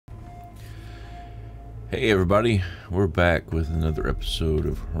Hey everybody, we're back with another episode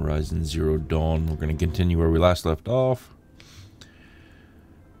of Horizon Zero Dawn. We're going to continue where we last left off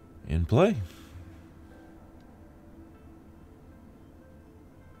and play.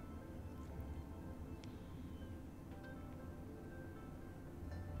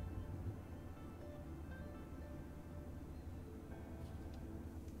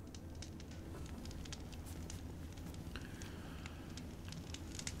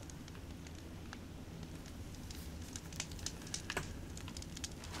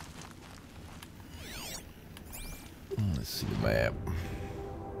 Let's see the map.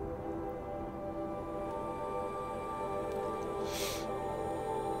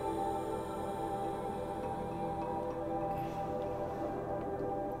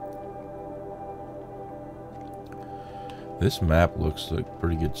 This map looks like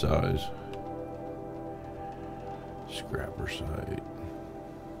pretty good size. Scrapper site.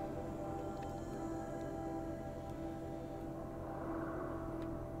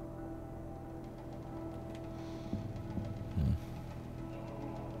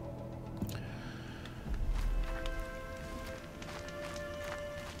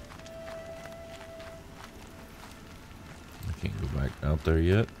 Can't go back out there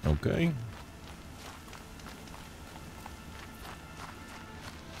yet. Okay.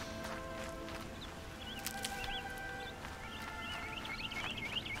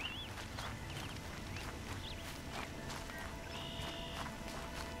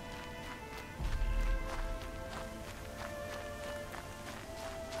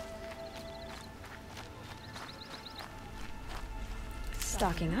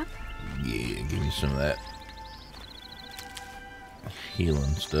 Stocking up? Yeah, give me some of that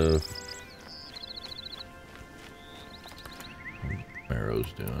healing stuff. What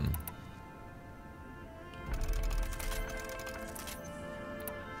Arrow's doing.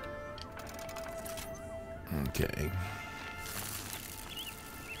 Okay.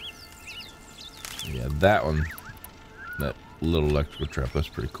 Yeah, that one, that little electrical trap, that's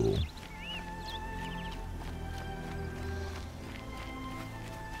pretty cool.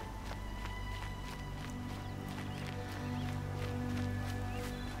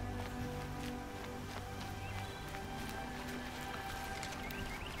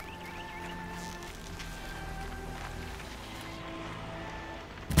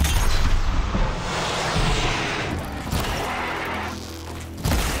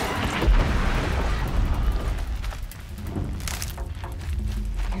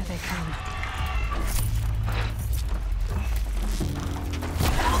 Here they come.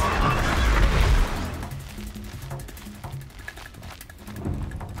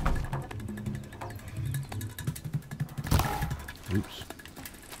 Oops.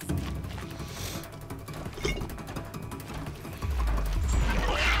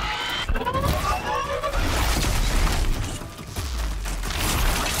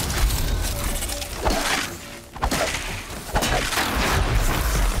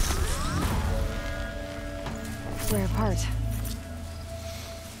 We're apart.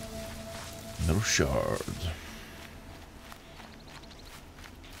 Metal shards.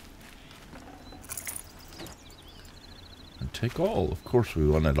 And take all. Of course we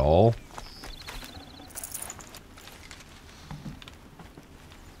want it all.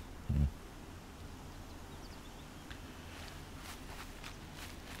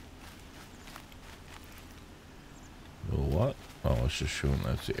 Oh, what? Oh, it's just showing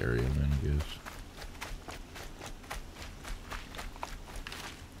that's the area, man, I guess.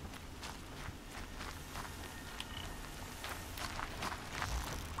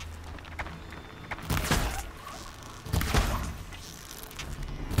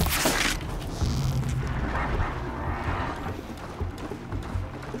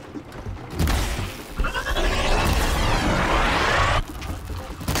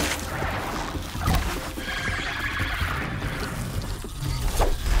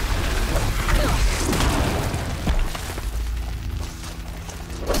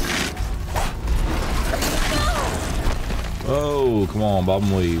 Oh, come on, bob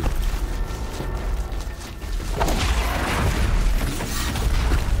and weave.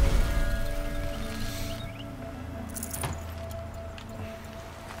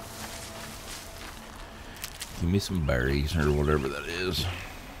 Give me some berries or whatever that is.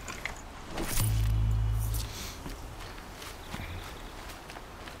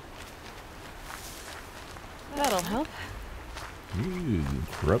 That'll help. Ooh,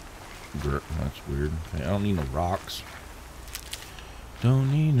 corrupt. That's weird. Okay, I don't need no rocks.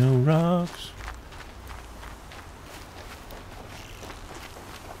 Don't need no rocks.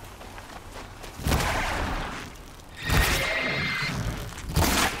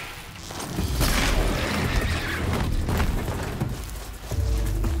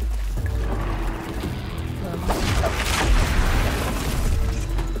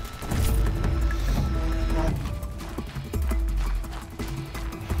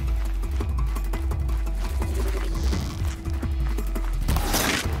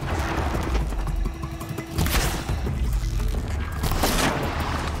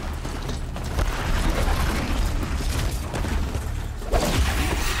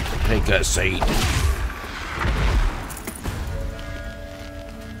 Take a seat.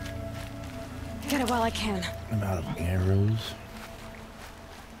 Get it while I can. I'm out of arrows.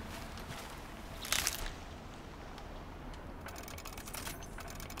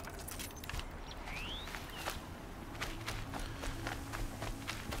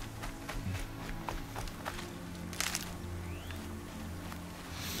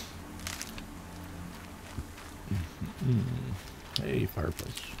 Hey,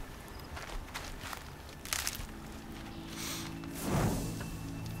 fireplace.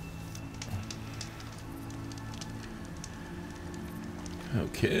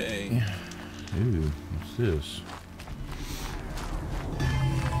 Okay. Ooh, what's this?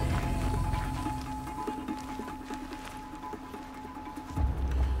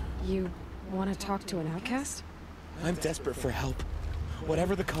 You want to talk to an outcast? I'm desperate for help.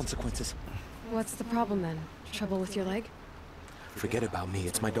 Whatever the consequences. What's the problem then? Trouble with your leg? Forget about me.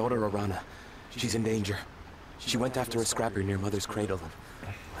 It's my daughter, Arana. She's in danger. She went after a scrapper near Mother's cradle,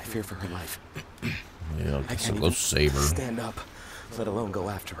 and I fear for her life. Yeah, I let's can't go even save her. stand up, let alone go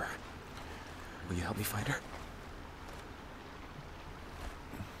after her. Will you help me find her?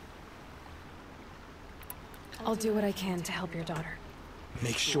 I'll do what I can to help your daughter.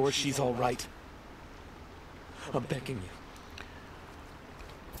 Make sure she's all right. I'm begging you.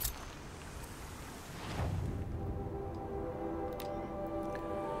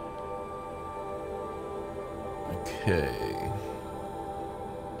 Okay.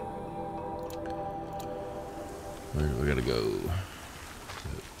 Where do we gotta go?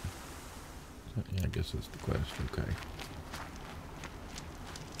 Yeah, I guess that's the quest. Okay.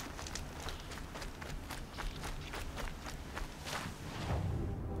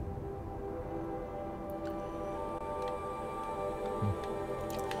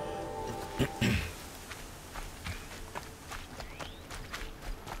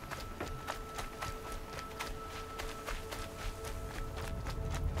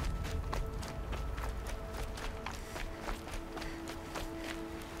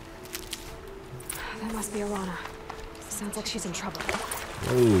 That must be Arana. Sounds like she's in trouble.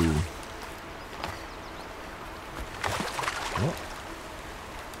 Oh. Oh.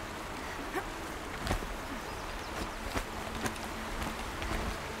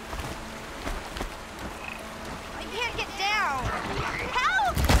 I can't get down.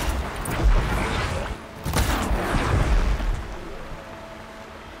 Help!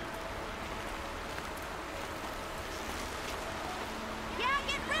 Yeah,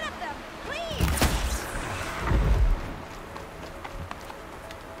 get rid of them, please.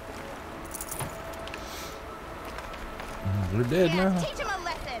 They're dead Yeah, now. teach him a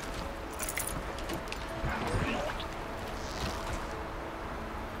lesson.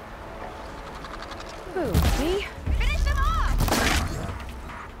 Who, me? Finish him off.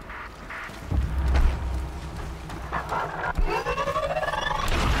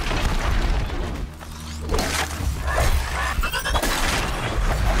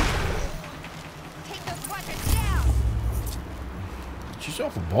 Take those watchers down. She's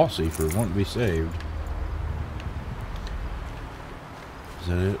awful bossy for wanting to be saved. Is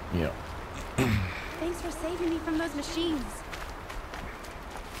that it? Yeah. Thanks for saving me from those machines.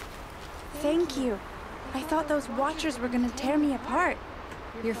 Thank you. I thought those watchers were gonna tear me apart.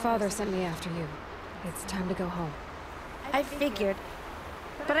 Your father sent me after you. It's time to go home. I figured.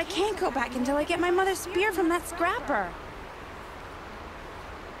 But I can't go back until I get my mother's spear from that scrapper.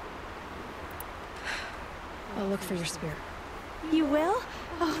 I'll look for your spear. You will?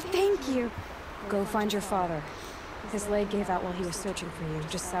 Oh, thank you. Go find your father. His leg gave out while he was searching for you,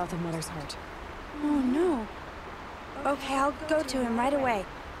 just south of Mother's Heart. Oh, no. Okay, I'll go to him right away.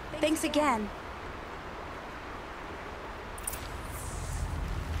 Thanks again.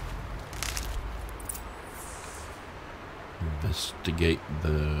 Investigate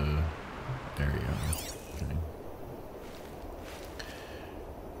the area. Okay.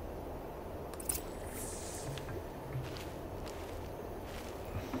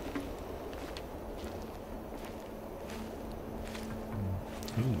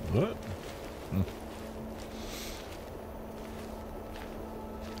 Ooh, what? Hmm.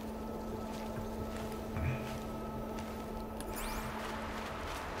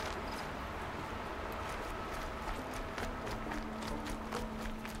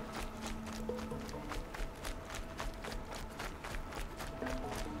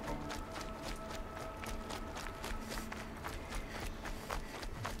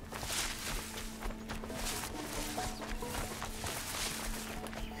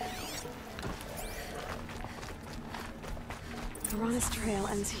 Arana's trail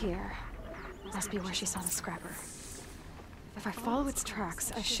ends here. Must be where she saw the scrapper. If I follow its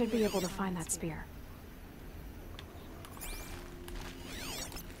tracks, I should be able to find that spear.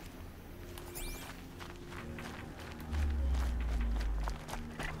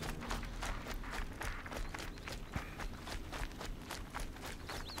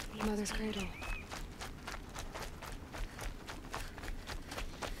 Mother's cradle.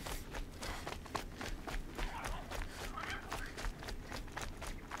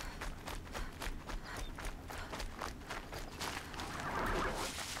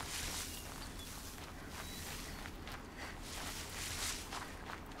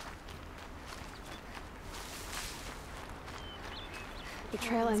 The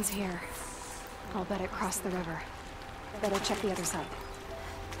trail ends here. I'll bet it crossed the river. Better check the other side.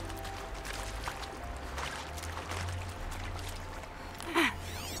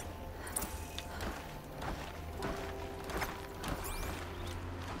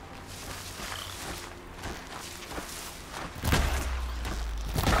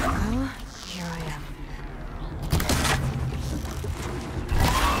 Well, here I am.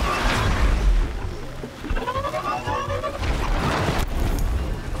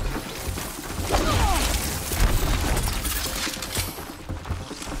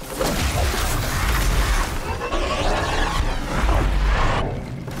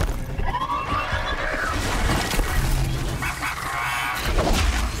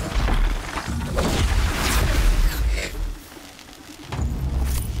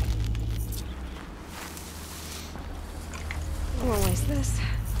 Won't waste this.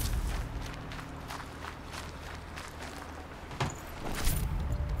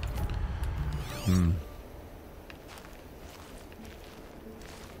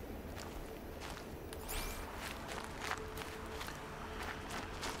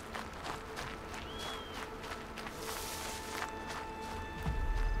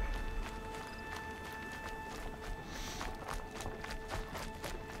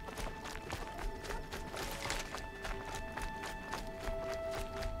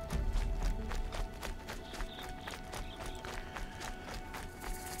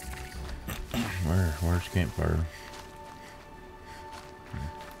 Where's campfire?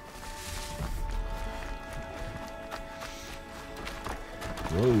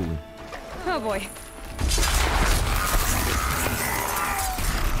 Whoa. Oh boy.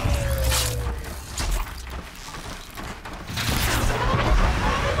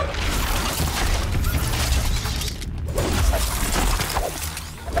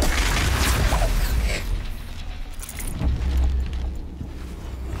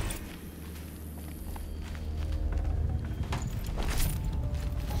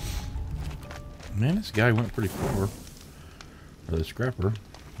 Man, this guy went pretty far. Or the scrapper.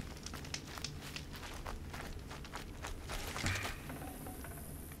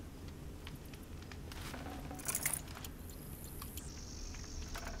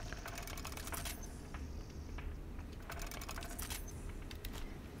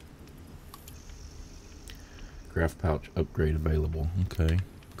 Craft pouch upgrade available. Okay,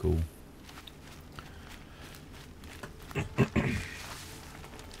 cool.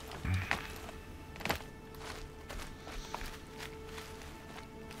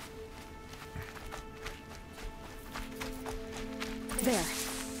 There.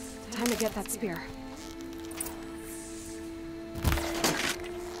 Time to get that spear.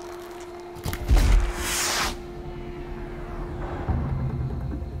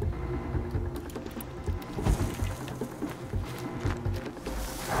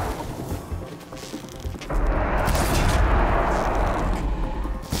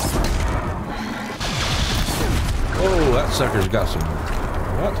 Oh, that sucker's got some.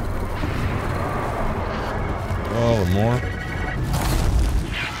 What? Oh, more.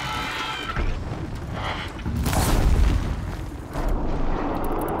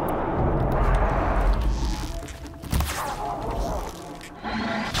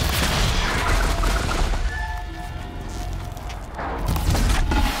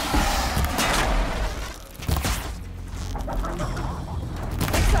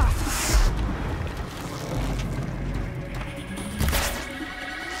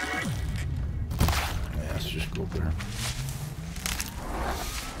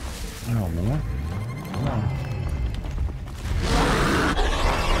 Oh, more. Come on.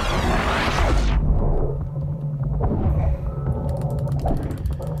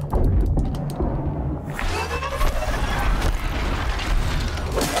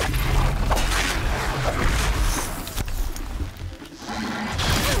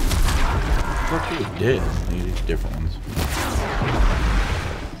 Fuck, he was dead. These different ones.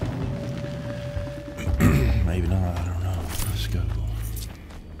 Maybe not, I don't know. Let's go.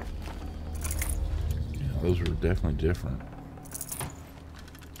 Yeah, those were definitely different.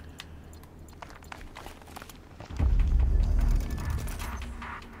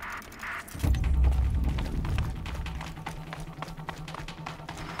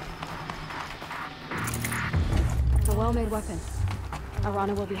 well-made weapon.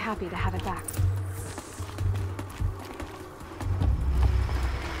 Arana will be happy to have it back.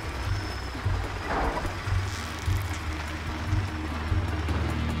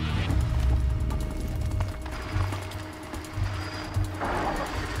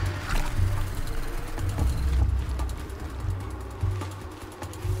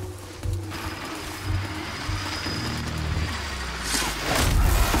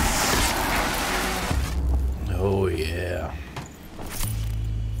 Oh yeah.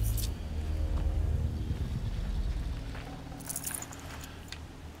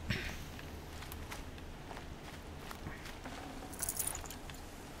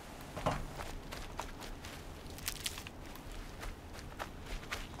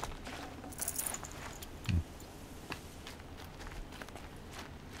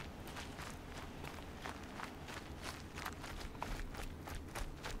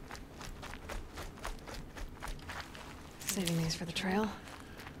 Saving these for the trail.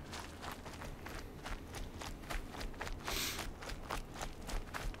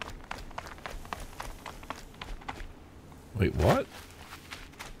 Wait, what?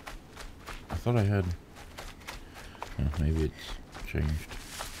 I thought I had... Oh, maybe it's changed.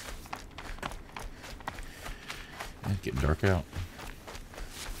 It's getting dark out.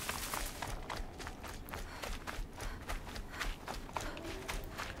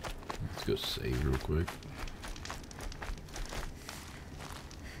 Let's go save real quick.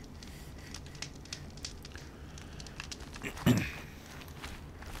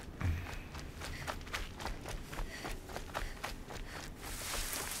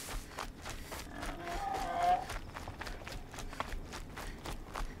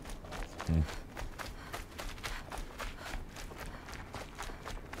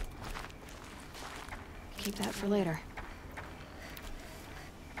 Keep that for later.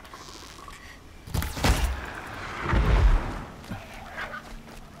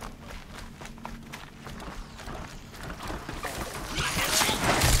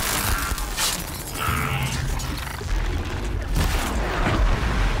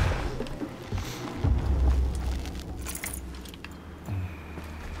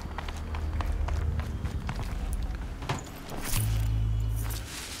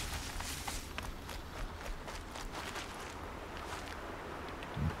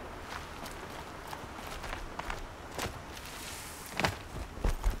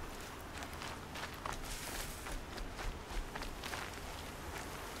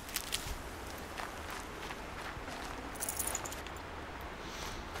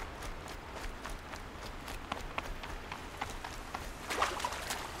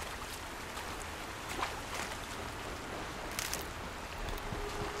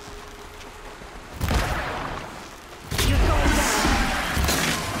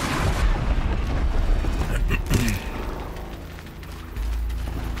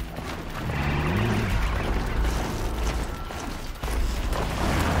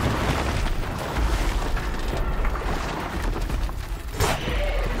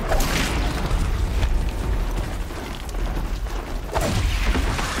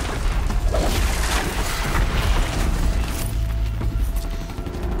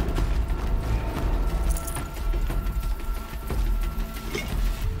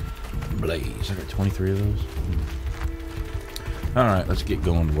 Blaze. I got 23 of those. Alright, let's get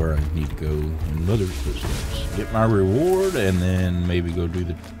going to where I need to go in Mother's footsteps. Get my reward and then maybe go do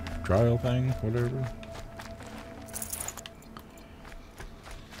the trial thing, whatever.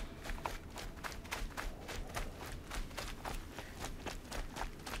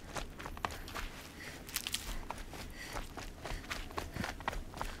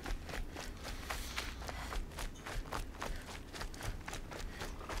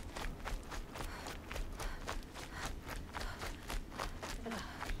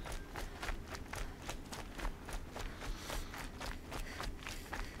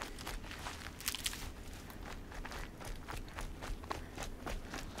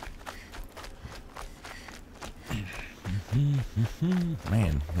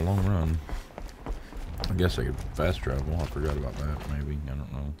 Man, a long run. I guess I could fast travel. I forgot about that, maybe. I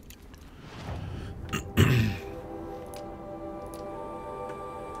don't know.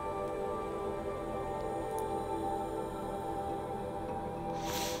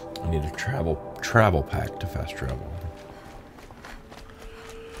 I need a travel pack to fast travel.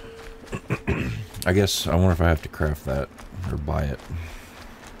 I guess I wonder if I have to craft that or buy it.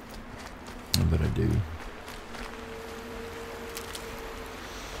 I bet I do.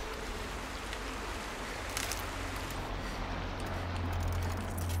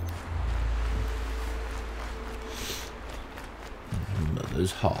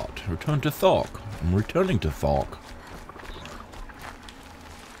 Mother's heart. Return to Thok. I'm returning to Thok.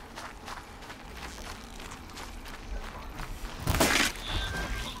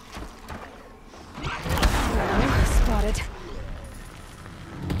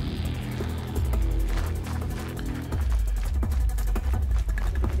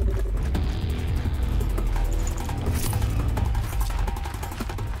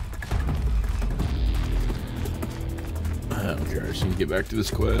 get back to this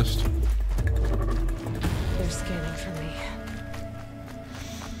quest. They're scanning for me.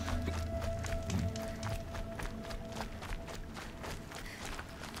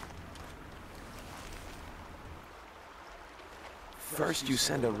 First you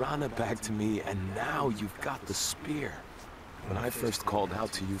send Arana back to me, and now you've got the spear. When I first called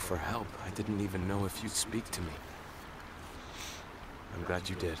out to you for help, I didn't even know if you'd speak to me. I'm glad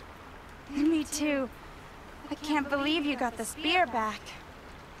you did. Me too. I can't believe you got the spear back.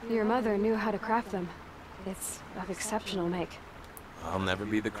 Your mother knew how to craft them. It's of exceptional make. I'll never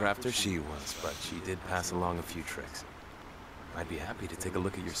be the crafter she was, but she did pass along a few tricks. I'd be happy to take a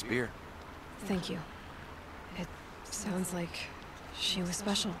look at your spear. Thank you. It sounds like she was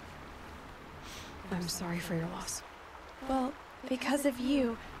special. I'm sorry for your loss. Well, because of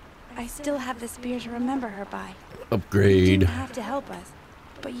you, I still have the spear to remember her by. You Upgrade. didn't have to help us,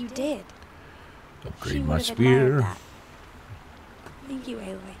 but you did. She Upgrade my would have admired spear. that. Thank you,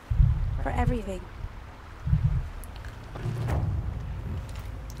 Aloy, for everything.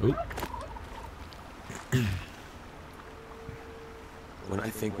 Oh, When I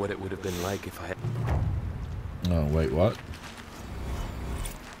think what it would have been like if I had... oh, wait, what?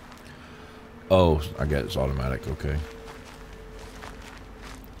 Oh, I guess it's automatic, okay.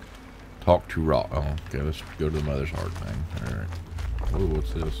 Talk to Rock. Oh, okay, let's go to the Mother's Heart thing. Alright. Oh,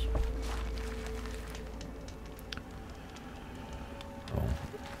 what's this? Oh.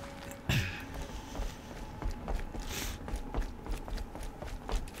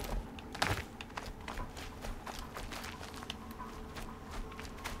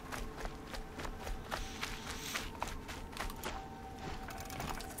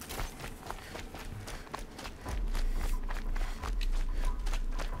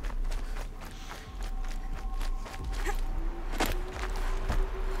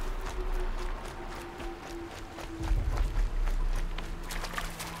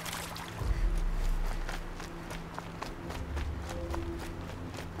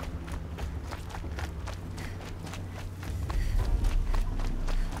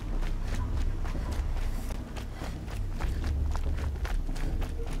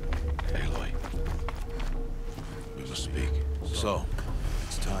 Aloy, we must speak. So,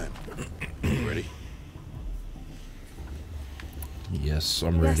 it's time. You ready? Yes,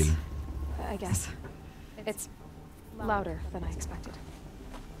 I'm ready. Yes, I guess. It's louder than I expected.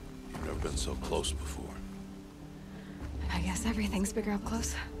 You've never been so close before. I guess everything's bigger up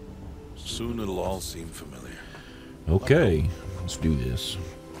close. Soon it'll all seem familiar. Okay, let's do this.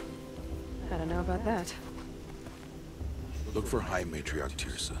 I don't know about that. Look for High Matriarch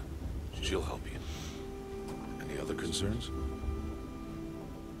Tirsa. She'll help you. Any other concerns?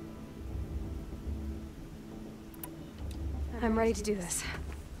 I'm ready to do this.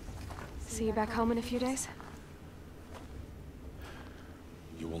 See you back home in a few days?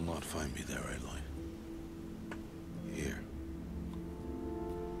 You will not find me there, Aloy. Here.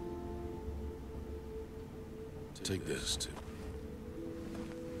 Take this to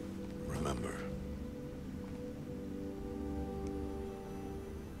remember.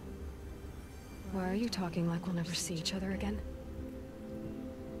 Why are you talking like we'll never see each other again?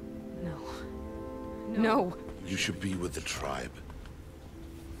 No. No! You should be with the tribe.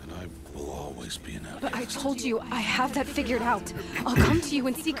 And I will always be an outcast. But I told you, I have that figured out. I'll come to you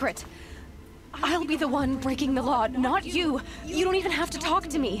in secret. I'll be the one breaking the law, not you. You don't even have to talk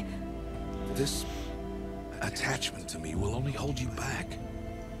to me. This attachment to me will only hold you back.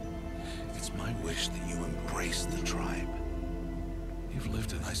 It's my wish that you embrace the tribe. You've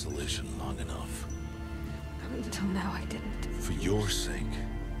lived in isolation long enough. Until now, I didn't. For your sake,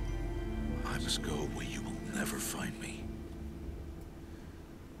 I must go where you will never find me.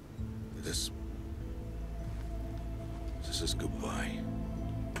 This is goodbye.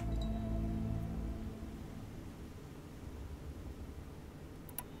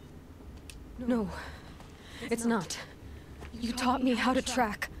 No, it's not. You taught me how to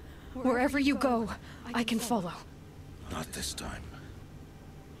track. Wherever you go, I can follow. Not this time.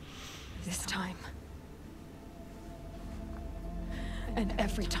 This time. And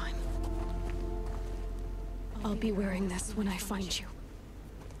every time. I'll be wearing this when I find you.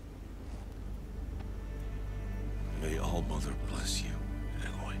 May All Mother bless you,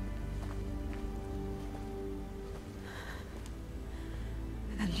 Aloy.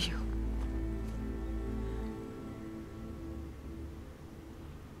 And you.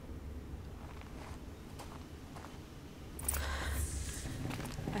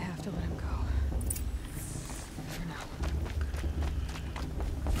 I have to let him go. For now.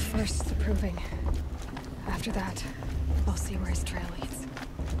 First, the proving. After that, I'll see where his trail leads.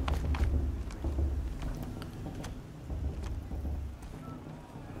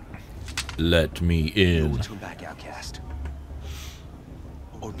 Let me in. Go turn back, outcast.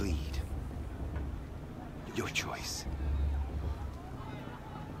 Or bleed. Your choice.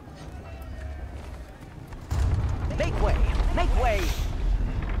 Make way! Make way!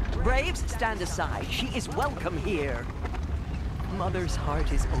 Braves, stand aside. She is welcome here. Mother's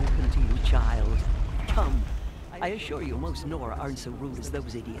heart is open to you, child. Come. I assure you, most Nora aren't so rude as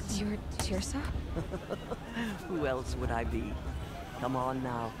those idiots. You're Tirsa? Who else would I be? Come on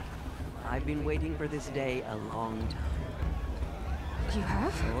now. I've been waiting for this day a long time. You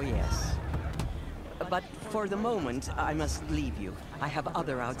have? Oh, yes. But for the moment, I must leave you. I have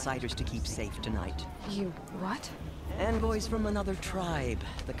other outsiders to keep safe tonight. You what? Envoys from another tribe,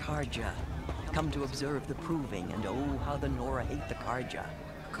 the Karja. Come to observe the proving, and oh, how the Nora hate the Karja.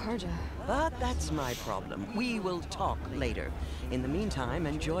 Karja. But that's my problem. We will talk later. In the meantime,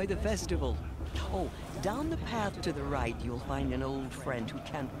 enjoy the festival. Oh, down the path to the right, you'll find an old friend who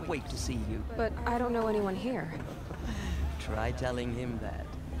can't wait to see you. But I don't know anyone here. Try telling him that.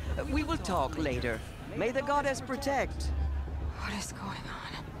 We will talk later. May the goddess protect. What is going on?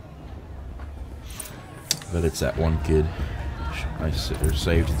 But it's that one kid. I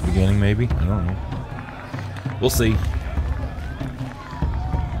saved at the beginning, maybe? I don't know. We'll see.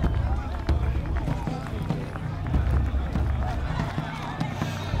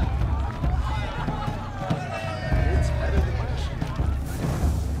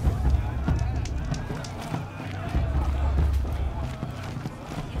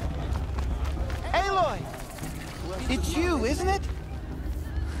 Aloy! It's you, isn't it?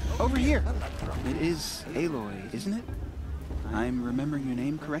 Over here. It is Aloy, isn't it? I'm remembering your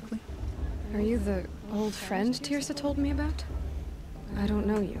name correctly? Are you the old friend Tirsa told me about? I don't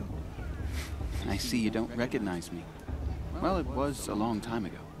know you. I see you don't recognize me. Well, it was a long time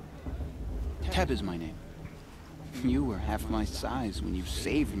ago. Teb is my name. You were half my size when you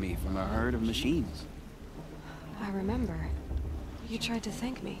saved me from a herd of machines. I remember. You tried to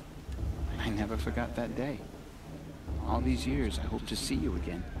thank me. I never forgot that day. All these years, I hope to see you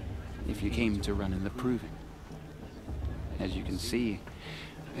again, if you came to run in the proving. As you can see,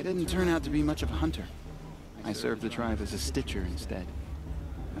 I didn't turn out to be much of a hunter. I served the tribe as a stitcher instead,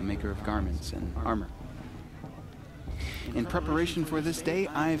 a maker of garments and armor. In preparation for this day,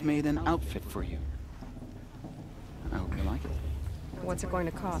 I've made an outfit for you. I hope you like it. What's it going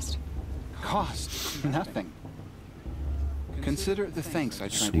to cost? Cost? Nothing. Consider it the thanks I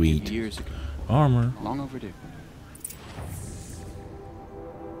tried to Sweet. give years ago. Armor. Long overdue.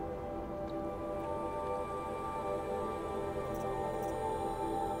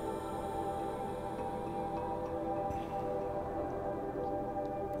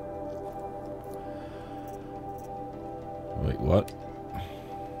 Wait, what?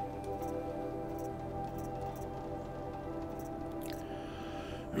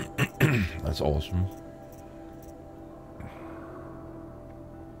 That's awesome.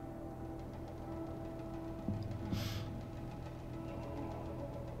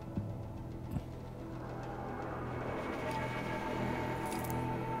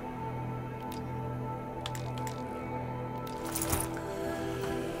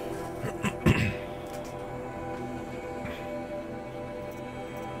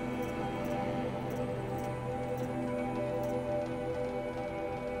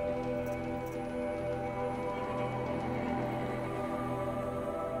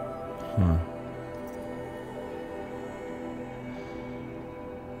 Huh.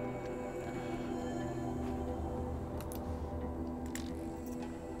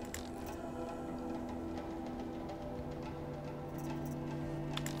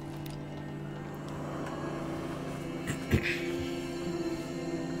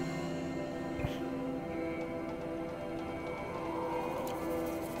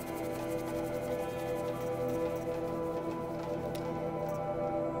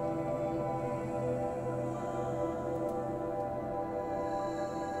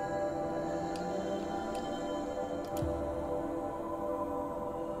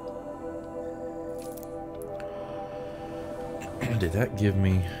 Did that give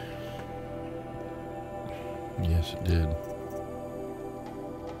me... Yes, it did.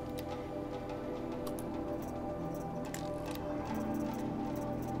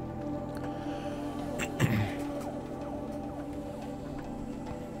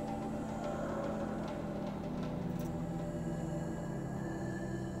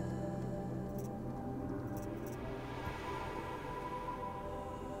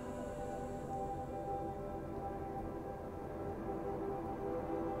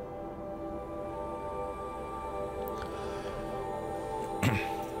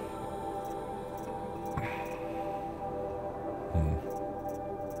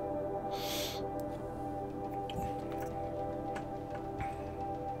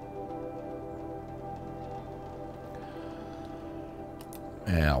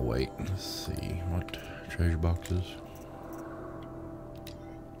 Yeah, I'll wait. Let's see. What treasure boxes?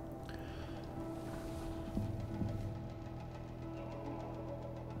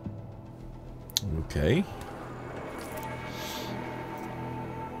 Okay.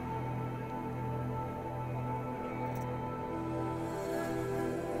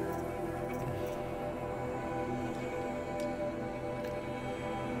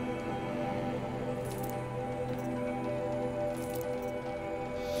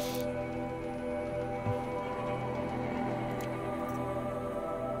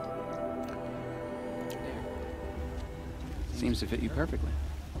 Seems to fit you perfectly.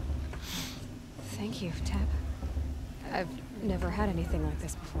 Thank you, Teb. I've never had anything like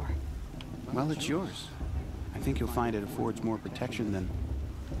this before. Well, it's yours. I think you'll find it affords more protection than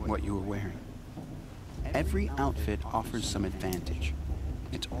what you were wearing. Every outfit offers some advantage.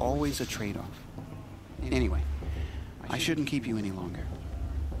 It's always a trade-off. Anyway, I shouldn't keep you any longer.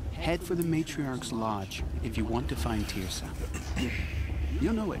 Head for the Matriarch's Lodge if you want to find Teersa.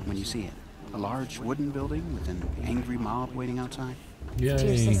 You'll know it when you see it. A large wooden building with an angry mob waiting outside. Yay!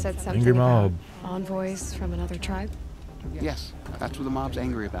 Teersa said something Angry mob. about envoys from another tribe. Yes, that's what the mob's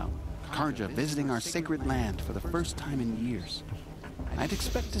angry about. Carja visiting our sacred land for the first time in years. I'd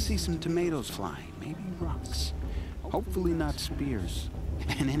expect to see some tomatoes fly, maybe rocks. Hopefully not spears.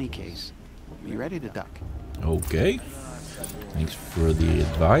 In any case, be ready to duck. Okay. Thanks for the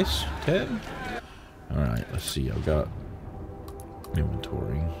advice, Ted. Alright, let's see. I've got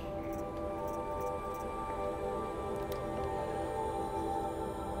inventory.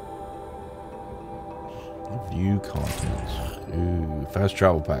 View contents. Ooh, fast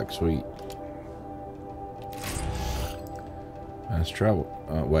travel pack, sweet. Fast travel.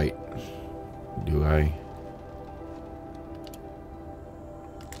 Wait. Do I?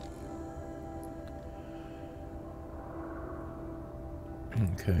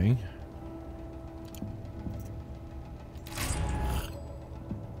 Okay.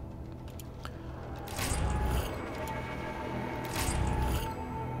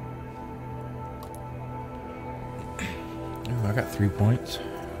 Ooh, I got 3 points.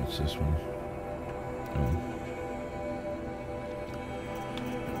 What's this one? Oh.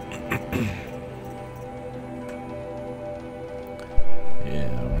 Yeah,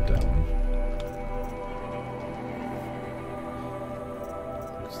 I want that one.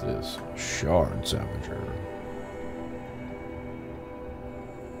 What's this? Shard Savager.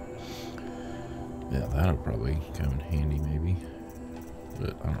 Yeah, that'll probably come in handy maybe.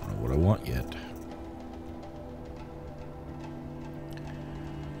 But I don't know what I want yet.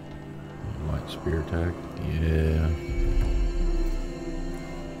 Light spear attack. Yeah.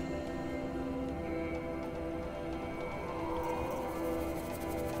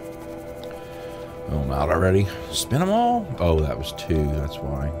 Oh, I'm out already. Spin them all? Oh, that was 2. That's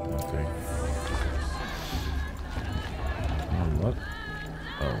why. Okay. Oh, what?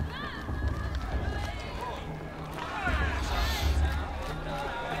 Oh.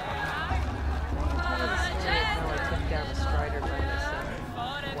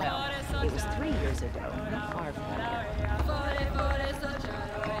 Well, it was 3 years ago, not far from here.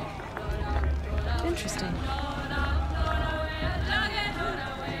 Interesting.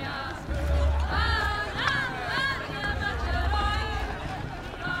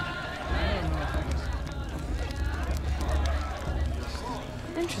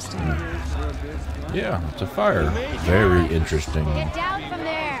 Interesting. Yeah, it's a fire. Very interesting. Get down from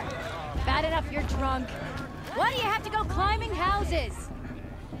there. Bad enough you're drunk. Why do you have to go climbing houses?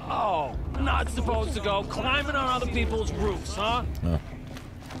 Oh, not supposed to go climbing on other people's roofs, huh?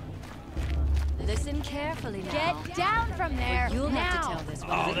 Listen carefully now. Get down from there. You'll have to tell this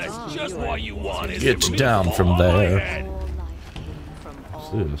one. Oh, that's just what you wanted. Get down from there. What's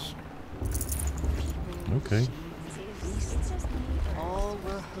this? Okay. All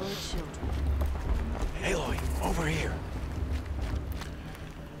were her children. Aloy, over here.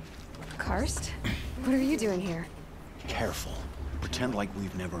 Karst? What are you doing here? Careful. Pretend like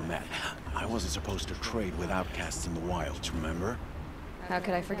we've never met. I wasn't supposed to trade with outcasts in the wilds, remember? How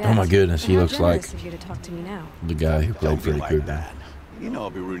could I forget? Oh my goodness, he How looks like generous of you to talk to me now. the guy who played Don't be Freddy like Krueger. that. You know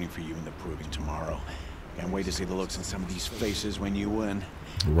I'll be rooting for you in the proving tomorrow. Can't wait to see the looks in some of these faces when you win.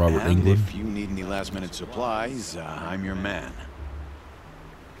 Robert And England. if you need any last-minute supplies, I'm your man.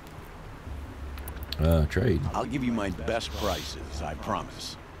 Trade. I'll give you my best prices, I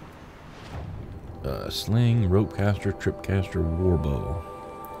promise. Sling, rope caster, trip caster, war bow,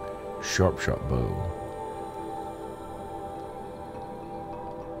 sharp shot bow.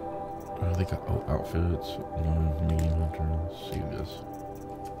 They got outfits. One medium hunter. Let's see this.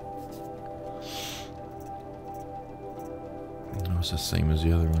 Oh, it's the same as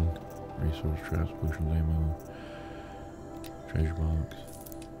the other one. Resource traps, potions, ammo, treasure box.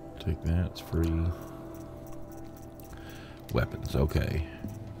 Take that, it's free. Weapons, okay.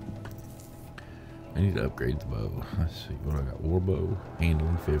 I need to upgrade the bow. Let's see what I got. War bow,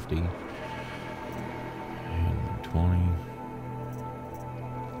 handling 50, handling 20.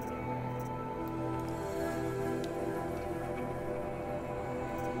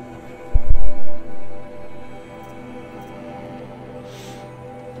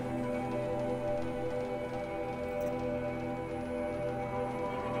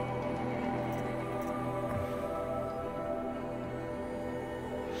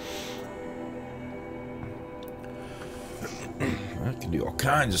 I can do all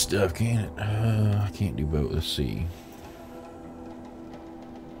kinds of stuff, can't it? I can't do both. Let's see.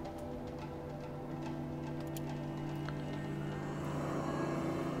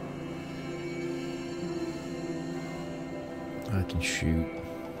 I can shoot.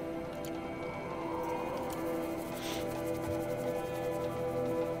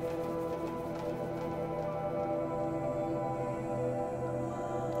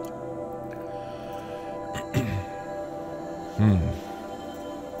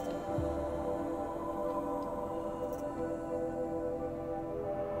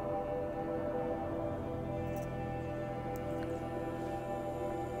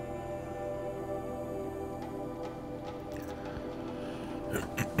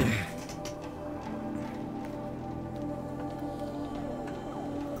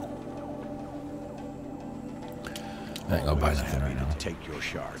 I ain't gonna buy nothing right now. Take your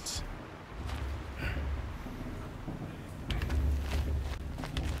shards.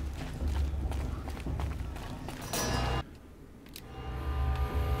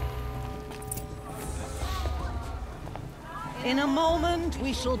 In a moment,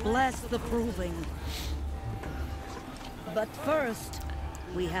 we shall bless the proving. But first,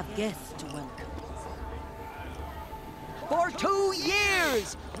 we have guests to welcome. For 2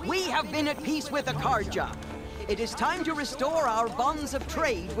 years, we have been at peace with Akarja. It is time to restore our bonds of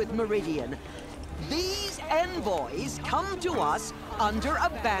trade with Meridian. These envoys come to us under a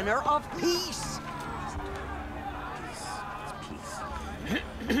banner of peace.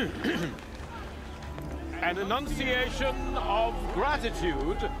 An enunciation of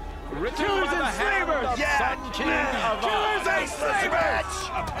gratitude written by the hand of Sun King of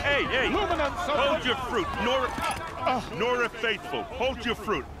Hey, hold your fruit. Nora Faithful, hold your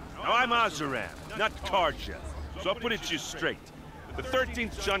fruit. Now, I'm Azaram, not Karja, so I'll put it to you straight. The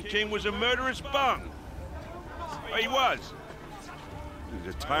 13th Sun King was a murderous bum. He was. He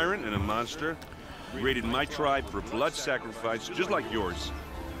was a tyrant and a monster. He raided my tribe for blood sacrifice, just like yours.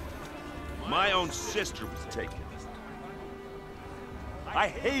 My own sister was taken. I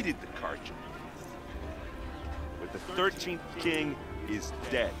hated the Karja. But the 13th king is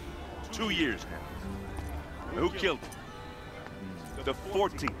dead. 2 years now. Who killed him? The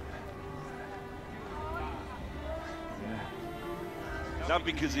 14th. Not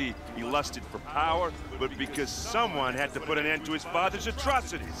because he lusted for power, but because someone had to put an end to his father's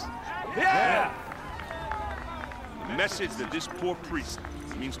atrocities. Yeah! The message that this poor priest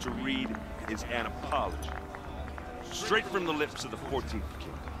means to read is an apology. Straight from the lips of the 14th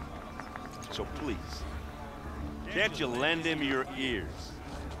king. So please, can't you lend him your ears?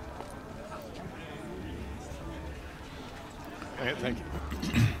 Thank you.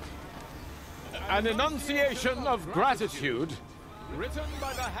 An enunciation of gratitude written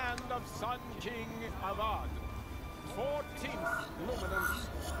by the hand of Sun King Avad, 14th luminance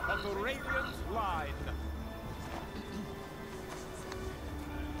of the Radiant Line.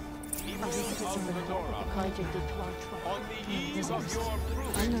 On the eve of your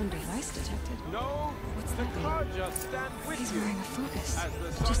proving, Unknown device detected. No, What's the that mean? Karja stand with He's you. wearing a focus, As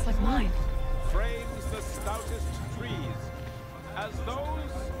the just like sunlight mine. frames the stoutest trees. As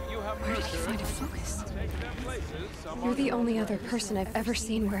those you have Where did you nurtured find a focus? take their places among You're the only other person I've ever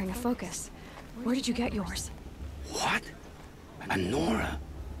seen wearing a focus. Where did you get yours? What? A Nora?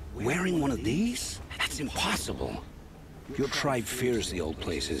 Wearing one of these? That's impossible. Your tribe fears the old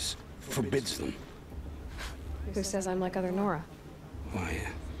places, forbids them. Who says I'm like other Nora? Why,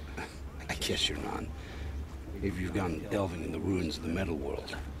 I guess you're not. If you've gone delving in the ruins of the metal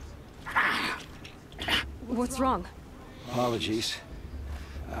world. What's wrong? Apologies.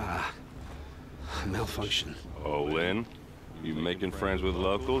 Malfunction. Oh, Lynn, you making friends with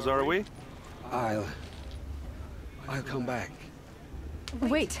locals, are we? I'll come back.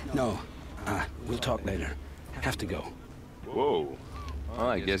 Wait. No, we'll talk later. Have to go. Whoa. Well,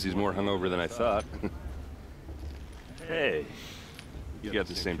 I guess he's more hungover than I thought. Hey, you got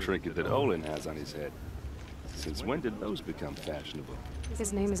the same trinket that Olin has on his head. Since when did those become fashionable?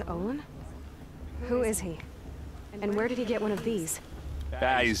 His name is Olin? Who is he? And where did he get one of these?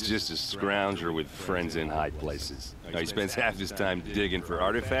 He's just a scrounger with friends in high places. He spends half his time digging for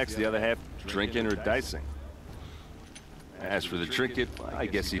artifacts, the other half drinking or dicing. As for the trinket, I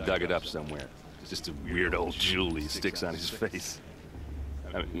guess he dug it up somewhere. Just a weird old jewel he sticks on his face.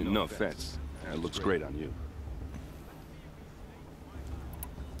 I mean, no offense. It looks great on you.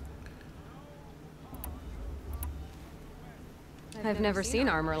 I've never seen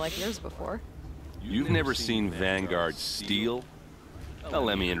armor like yours before. You've never seen Vanguard steel? Well,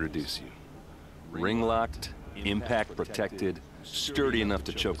 let me introduce you. Ring-locked, impact-protected, sturdy enough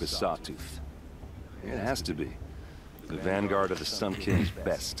to choke a sawtooth. It has to be. The Vanguard of the Sun King's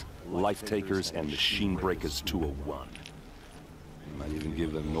best. Life-takers and machine-breakers to a one. Might even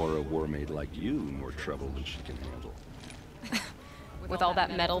give a Nora Warmaid like you more trouble than she can handle. With all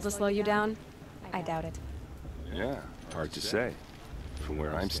that metal to slow you down? I doubt it. Yeah, hard to say. From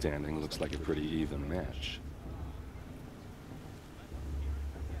where I'm standing, looks like a pretty even match.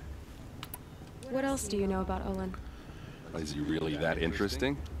 What else do you know about Olin? Is he really that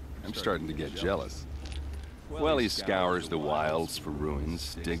interesting? I'm starting to get jealous. Well, he scours the wilds for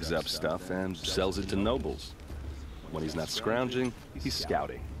ruins, digs up stuff, and sells it to nobles. When he's not scrounging, he's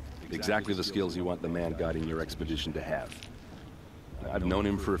scouting. Exactly the skills you want the man guiding your expedition to have. I've known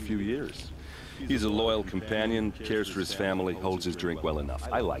him for a few years. He's a loyal companion, cares for his family, holds his drink well enough.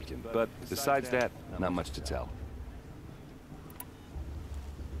 I like him, but besides that, not much to tell.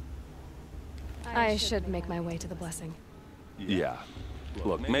 I should make my way to the blessing. Yeah.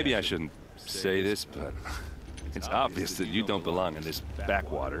 Look, maybe I shouldn't say this, but it's obvious that you don't belong in this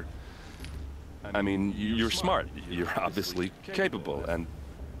backwater. I mean, you're smart. You're obviously capable, and,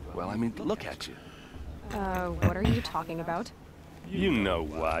 well, I mean, look at you. What are you talking about? You know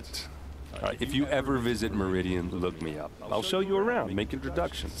what. If you ever visit Meridian, look me up. I'll show you around, make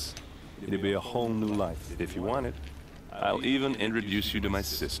introductions. It'll be a whole new life, if you want it. I'll even introduce you to my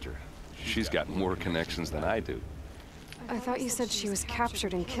sister. She's got more connections than I do. I thought you said she was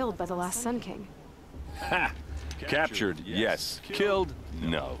captured and killed by the last Sun King. Ha! Captured, yes. Killed,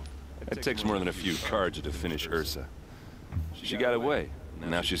 no. It takes more than a few cards to finish Ursa. She got away.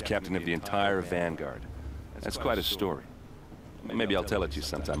 Now she's captain of the entire Vanguard. That's quite a story. Maybe I'll tell it to you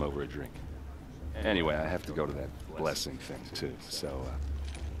sometime over a drink. Anyway, I have to go to that blessing thing, too. So,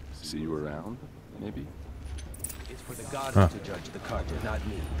 see you around, maybe? It's for the gods to judge the Carja, not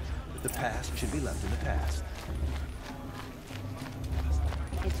me. The past should be left in the past.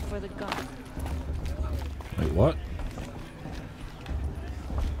 It's for the gods. Wait, what?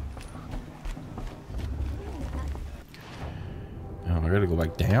 Oh, I gotta go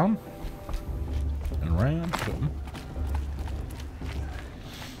back down? And around? Something.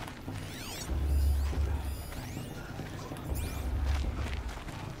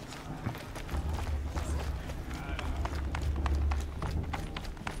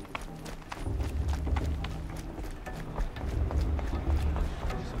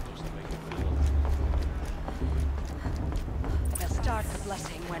 Start the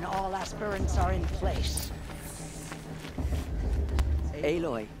blessing when all aspirants are in place.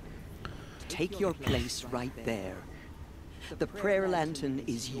 Aloy, take your place right there. The prayer lantern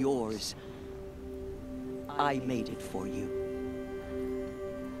is yours. I made it for you.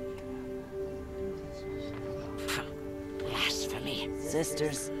 Blasphemy.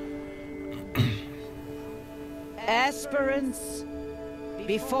 Sisters. Aspirants,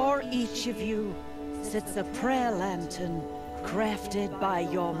 before each of you sits a prayer lantern crafted by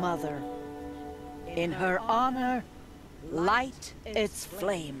your mother. In her honor, light its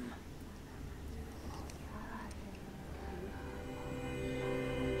flame.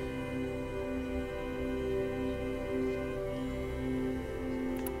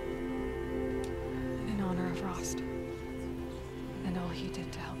 In honor of Rost. And all he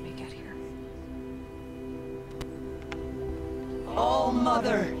did to help me get here. Oh,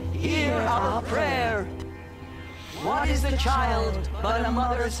 Mother, hear our prayer. What is the child but a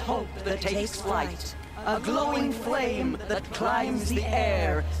mother's hope that takes flight? A glowing flame that climbs the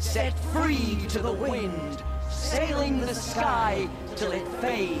air, set free to the wind, sailing the sky till it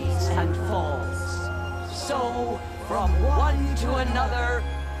fades and falls. So, from one to another,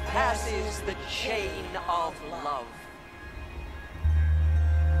 passes the chain of love.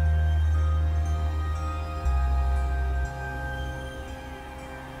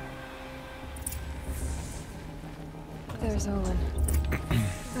 There's Olin.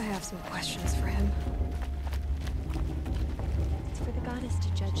 I have some questions for him. It's for the goddess to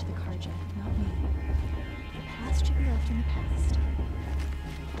judge the Carja, not me. The past should be left in the past.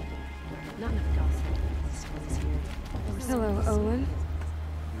 Not enough gossip.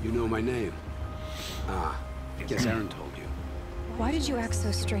 You know my name? Ah, I guess Aaron told you. Why did you act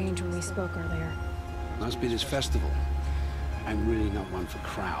so strange when we spoke earlier? Must be this festival. I'm really not one for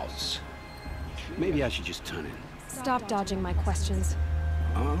crowds. Maybe I should just turn in. Stop dodging my questions.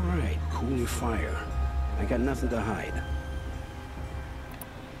 All right, cool your fire. I got nothing to hide.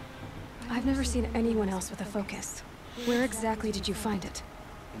 I've never seen anyone else with a focus. Where exactly did you find it?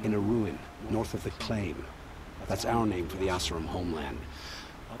 In a ruin, north of the Claim. That's our name for the Oseram homeland.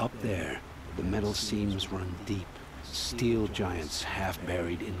 Up there, the metal seams run deep. Steel giants half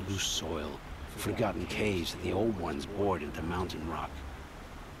buried in loose soil. Forgotten caves that the old ones bored into mountain rock.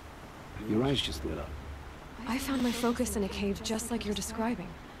 Your eyes just lit up. I found my focus in a cave just like you're describing.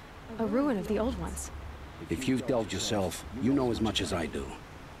 A ruin of the old ones. If you've delved yourself, you know as much as I do.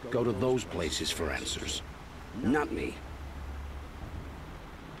 Go to those places for answers. Not me.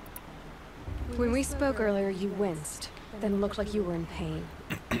 When we spoke earlier, you winced, then looked like you were in pain.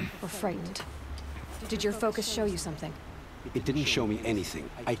 Or frightened. Did your focus show you something? It didn't show me anything.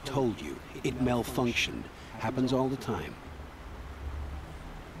 I told you. It malfunctioned. Happens all the time.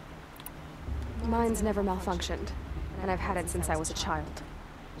 Mine's never malfunctioned, and I've had it since I was a child.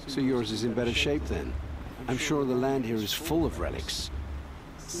 So yours is in better shape then. I'm sure the land here is full of relics.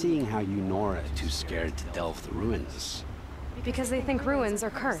 Seeing how you Nora are too scared to delve the ruins. Because they think ruins are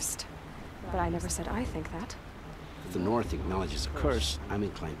cursed. But I never said I think that. If the North acknowledges a curse, I'm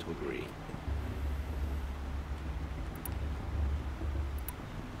inclined to agree.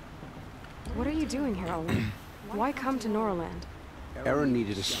 What are you doing here, Olin? Why come to Noraland? Aaron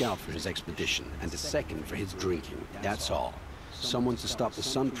needed a scout for his expedition, and a second for his drinking. That's all. Someone to stop the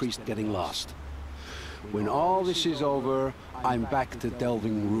Sun Priest getting lost. When all this is over, I'm back to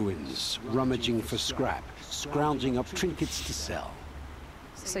delving ruins, rummaging for scrap, scrounging up trinkets to sell.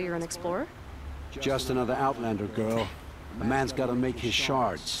 So you're an explorer? Just another Outlander, girl. A man's gotta make his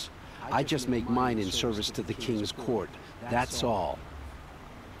shards. I just make mine in service to the King's court. That's all.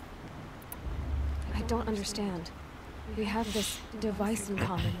 I don't understand. We have this device in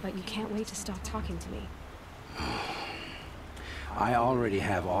common, but you can't wait to stop talking to me. I already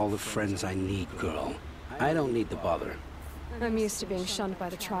have all the friends I need, girl. I don't need the bother. I'm used to being shunned by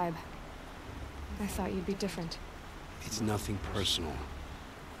the tribe. I thought you'd be different. It's nothing personal.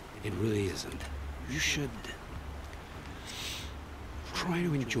 It really isn't. You should try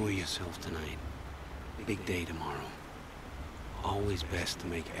to enjoy yourself tonight. Big day tomorrow. Always best to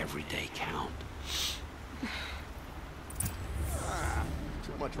make every day count.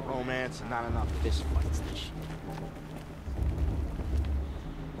 Too much romance and not enough fist fights this shit.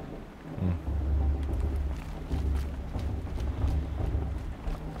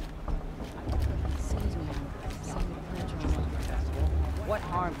 What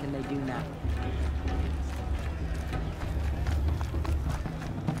harm can they do now?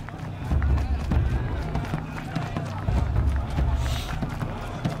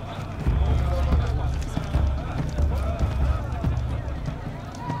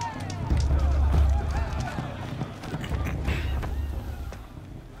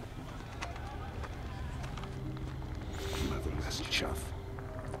 Motherless chuff.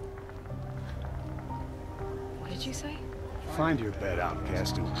 What did you say? Find your bed,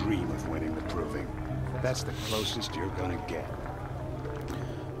 outcast, and dream of winning the proving. That's the closest you're gonna get.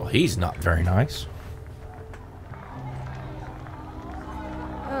 Well, he's not very nice.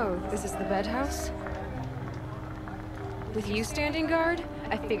 Oh, this is the bed house? With you standing guard,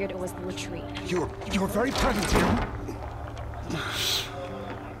 I figured it was the retreat. You're very present here.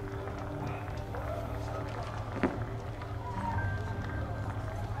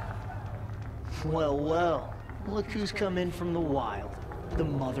 Well, well. Look who's come in from the wild. The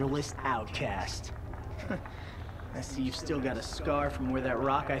motherless outcast. I see you've still got a scar from where that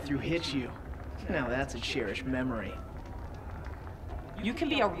rock I threw hit you. Now that's a cherished memory. You can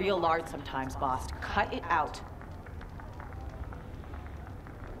be a real lard sometimes, boss. Cut it out.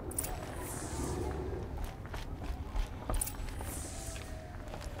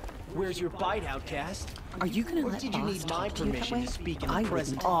 Where's your bite, outcast? Are you gonna Or let did you boss need my talk to you that permission way? to speak in I the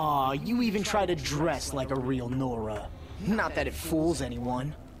present? wouldn't. Aw, you even try to dress like a real Nora. Not that it fools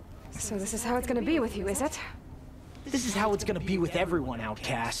anyone. So this is how it's gonna be with you, is it? This is how it's gonna be with everyone,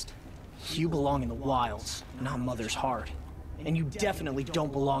 outcast. You belong in the wilds, not Mother's Heart. And you definitely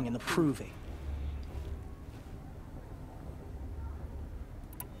don't belong in the proving.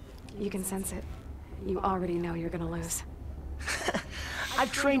 You can sense it. You already know you're gonna lose.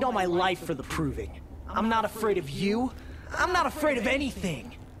 I've trained all my life for the proving. I'm not afraid of you. I'm not afraid of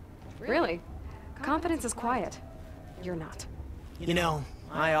anything. Really? Confidence is quiet. You're not. You know,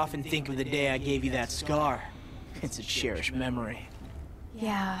 I often think of the day I gave you that scar. It's a cherished memory.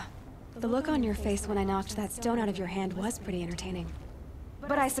 Yeah. The look on your face when I knocked that stone out of your hand was pretty entertaining.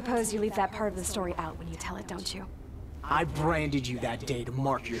 But I suppose you leave that part of the story out when you tell it, don't you? I branded you that day to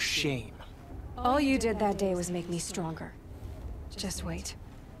mark your shame. All you did that day was make me stronger. Just wait.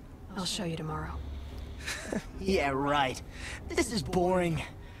 I'll show you tomorrow. Yeah, right. This is boring.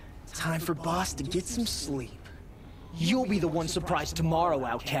 Time for Boss to get some sleep. You'll be the one surprised tomorrow,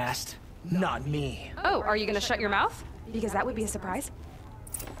 Outcast. Not me. Oh, are you gonna shut your mouth? Because that would be a surprise.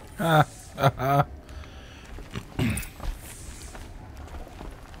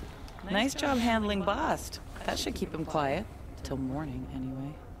 Nice job handling Bast. That should keep him quiet. Till morning,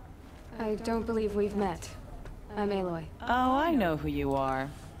 anyway. I don't believe we've met. I'm Aloy. Oh, I know who you are.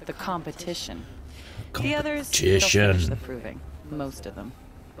 The competition. The others, they'll finish the proving. Most of them.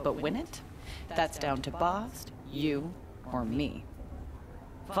 But win it? That's down to Bast, you, or me.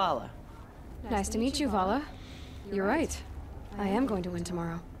 Vala. Nice to meet you, Vala. You're right. I am going to win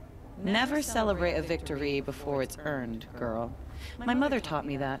tomorrow. Never celebrate a victory before it's earned, girl. My mother taught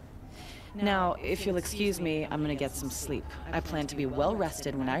me that. Now, if you'll excuse me, I'm gonna get some sleep. I plan to be well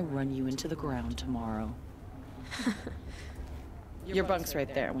rested when I run you into the ground tomorrow. Your bunk's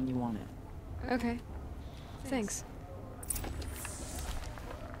right there when you want it. Okay. Thanks.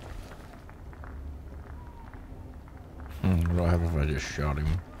 What do I have if I just shot him?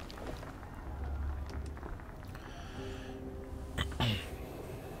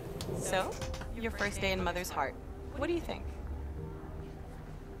 So, your first day in Mother's Heart. What do you think?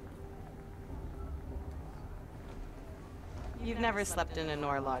 You've never slept in a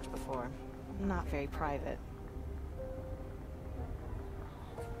Nora Lodge before. Not very private.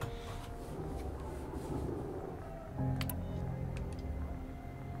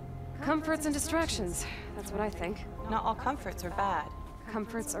 Comforts and distractions. That's what I think. Not all comforts are bad.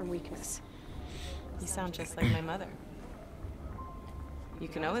 Comforts are weakness. You sound just like my mother. You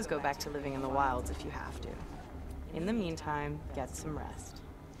can always go back to living in the wilds if you have to. In the meantime, get some rest.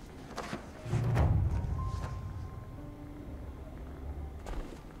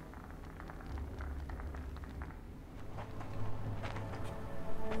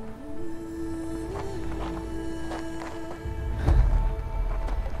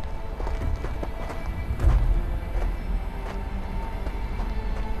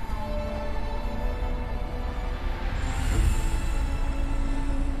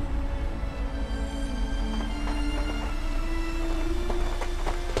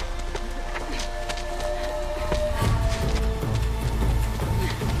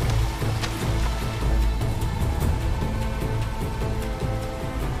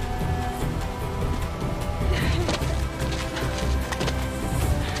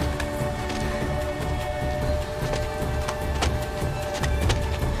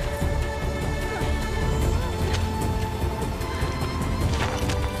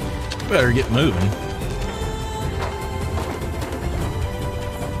 Better get moving.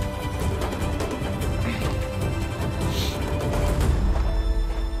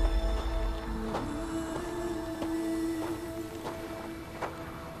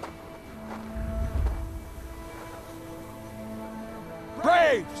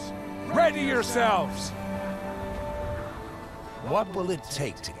 Braves! Ready yourselves! What will it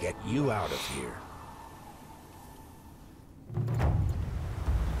take to get you out of here?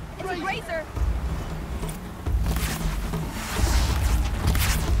 It's a razor!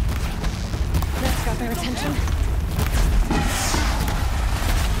 That's got their attention.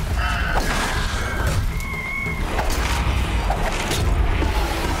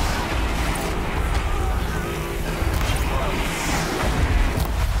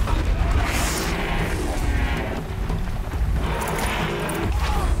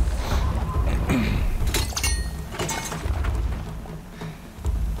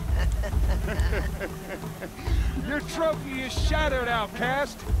 Your trophy is shattered,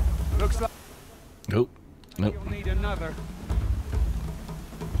 Outcast. Looks like Nope. Nope. you'll need another.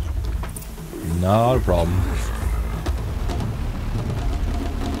 Not a problem.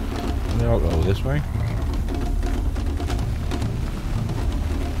 I'll go this way.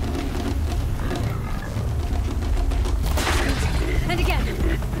 And again.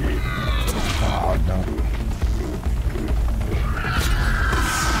 Oh, no.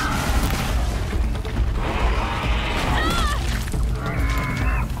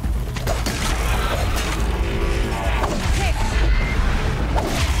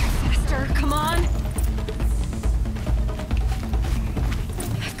 Faster, come on.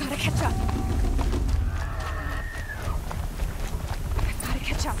 I've got to catch up. I've got to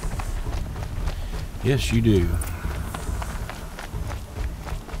catch up. Yes, you do.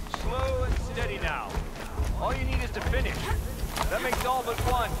 Slow and steady now. All you need is to finish. That makes all but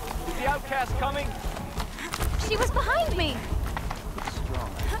one. Is the outcast coming? She was behind me! Strong.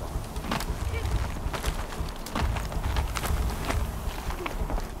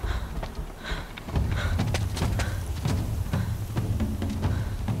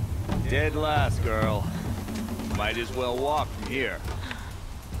 Dead last, girl. Might as well walk from here.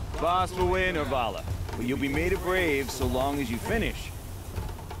 Boss will win, Urvala. But you'll be made a brave so long as you finish.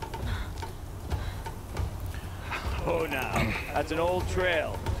 Oh, now. That's an old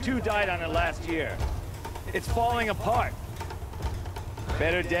trail. 2 died on it last year. It's falling apart.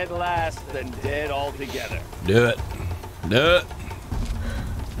 Better dead last than dead altogether. Do it. Do it.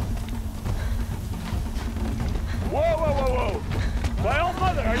 Whoa, whoa, whoa, whoa! My old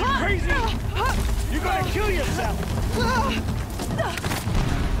mother, are you crazy? You're gonna kill yourself!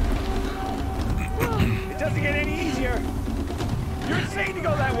 It doesn't get any easier. You're insane to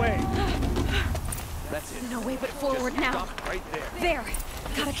go that way. That's it. No way but forward now. Stop right there. There.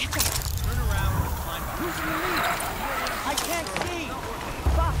 Gotta catch up. Turn around and climb back. I can't see!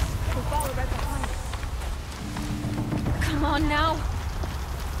 Fox, we'll follow right behind. Come on now.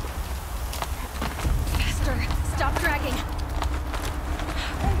 Faster. Stop dragging.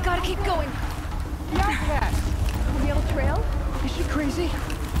 Gotta keep going. The outcast! On the old trail? Is she crazy?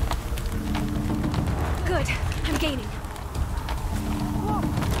 Good. I'm gaining. Look!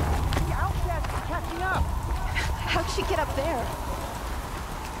 The outcast is catching up! How'd she get up there?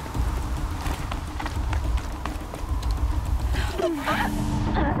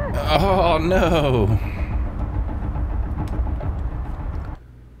 Oh no.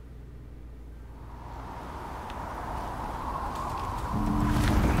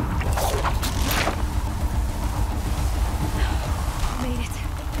 Made it.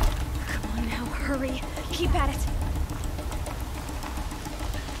 Come on now, hurry. Keep at it.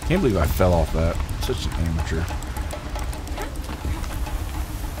 Can't believe I fell off that. Such an amateur.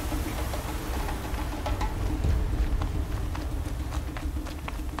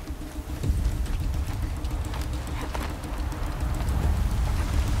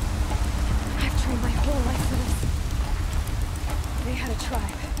 I've trained my whole life for this. They had a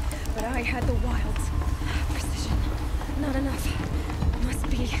tribe, but I had the wilds. Precision. Not enough. Must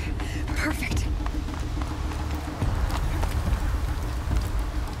be perfect.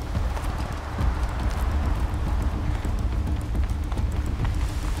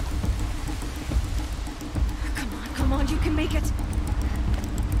 Come on, you can make it.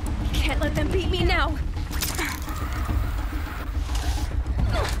 Can't let them beat me now.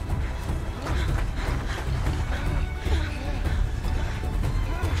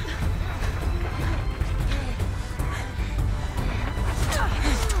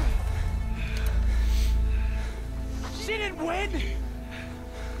 She didn't win!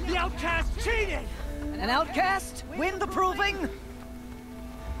 The outcast cheated! An outcast? Win the proving?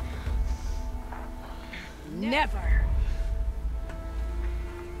 Never.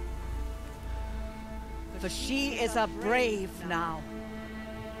 For she is a brave now.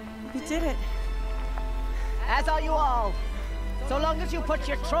 We did it. As are you all. So long as you put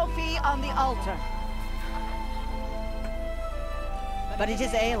your trophy on the altar. But it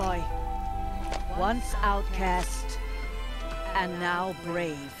is Aloy. Once outcast, and now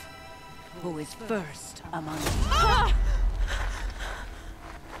brave, who is first among us.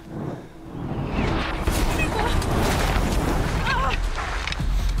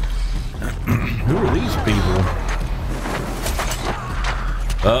 Who are these people?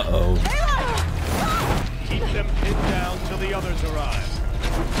 Uh-oh. Keep them pinned down till the others arrive.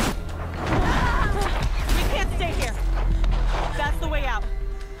 We can't stay here. That's the way out.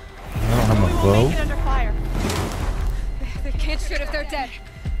 I don't have my We will bow. make it under fire. They can't shoot if they're dead.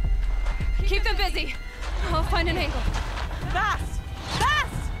 Keep them busy. I'll find an angle. Fast!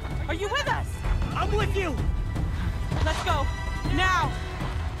 Fast! Are you with us? I'm with you! Let's go. Now!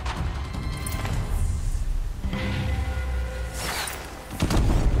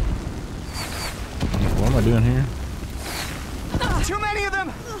 What am I doing here? Too many of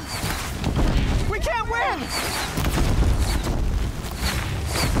them! We can't win!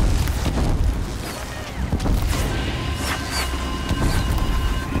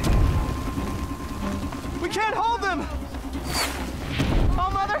 We can't hold them! Oh,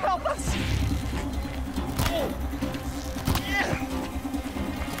 Mother, help us!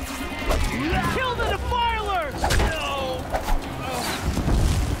 Kill the defilers! No!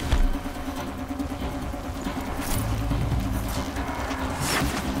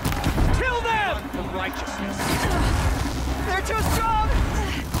 Kill them! The righteousness. They're too strong!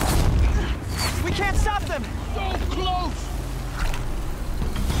 We can't stop them! So close!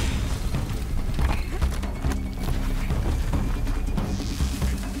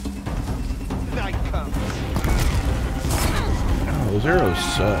 Those arrows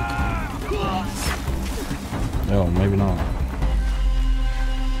suck. No, maybe not.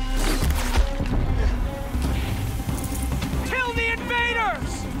 Kill the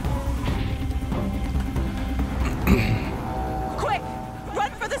invaders! Quick!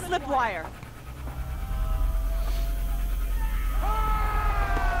 Run for the slip wire!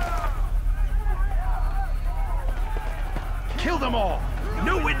 Kill them all!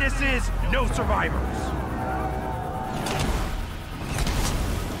 No witnesses, no survivors!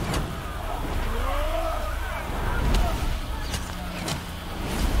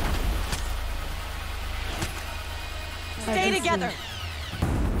 Stay together!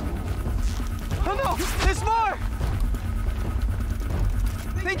 Oh no! There's more!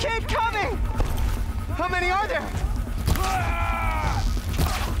 They keep coming! How many are there?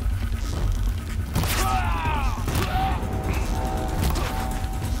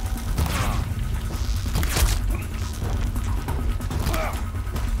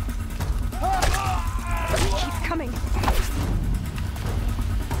 Keep coming.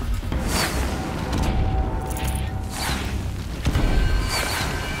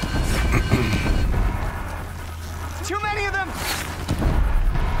 Too many of them!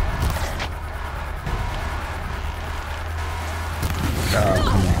 Oh,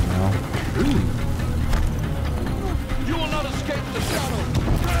 come on now. Ooh. You will not escape the shadow.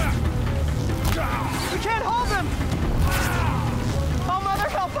 We can't hold them! Oh, Mother,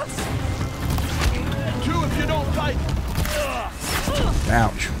 help us! Two if you don't fight.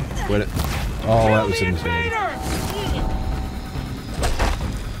 Ouch. Quit it. Oh, that was in his head.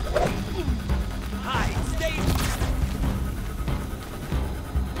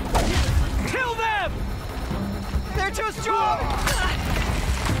 Kill them! They're too strong!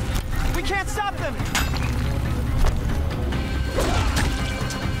 We can't stop them!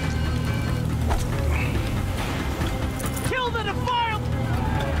 Kill the defiled!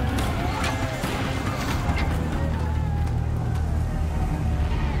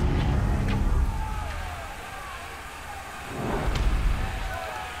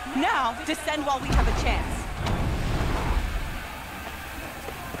 Now, descend while we have a chance.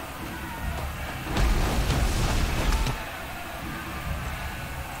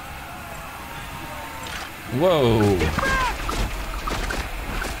 Whoa.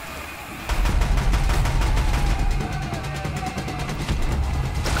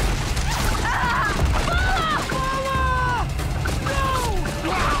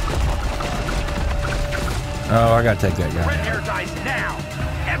 Oh, I gotta take that guy Red out. hair dies now!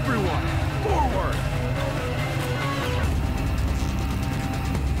 Everyone, forward!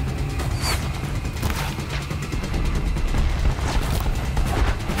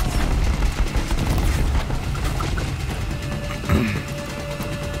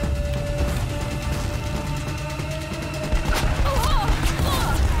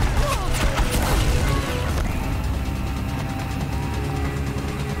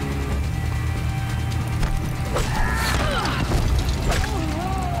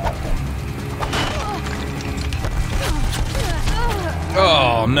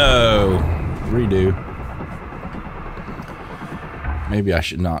 Oh no. Redo. Maybe I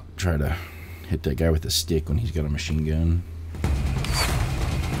should not try to hit that guy with a stick when he's got a machine gun.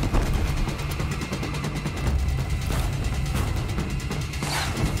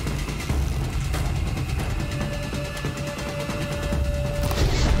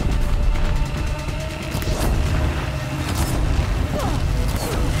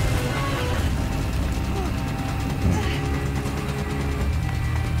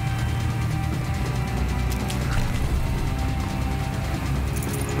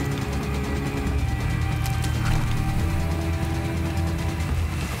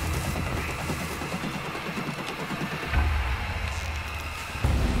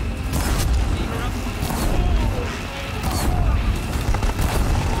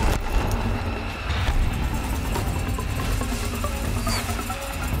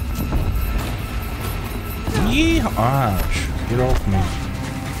 Ouch. Get off me.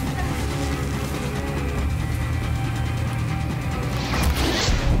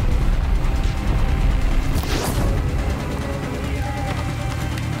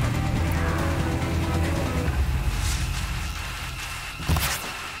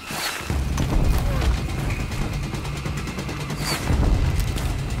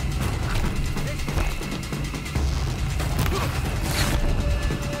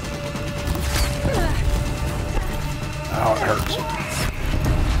 Oh, it hurts.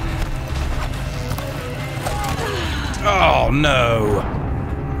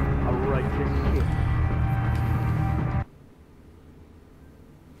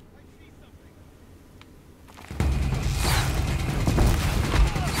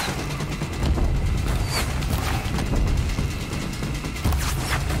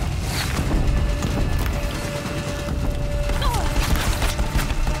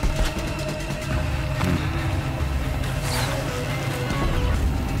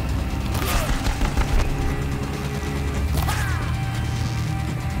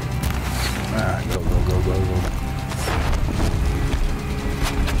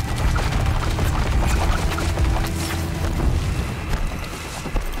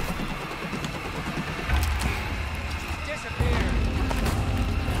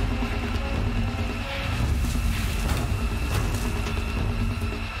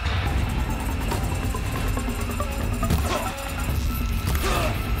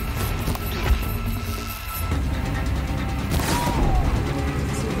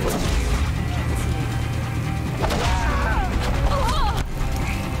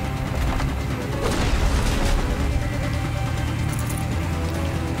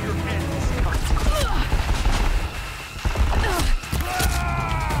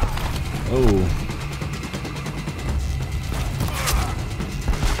 Oh.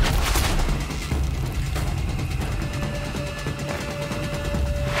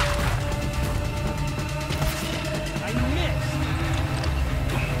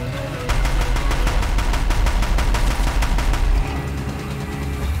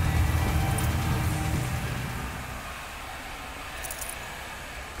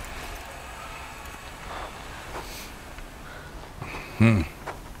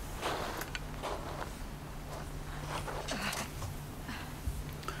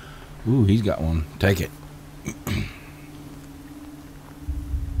 Ooh, he's got one. Take it.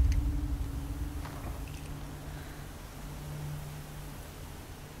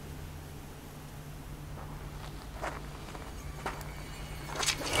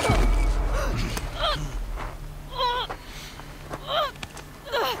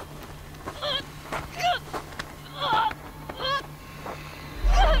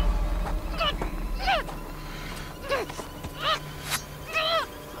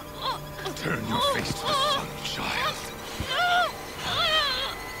 Turn your face to the sun, child.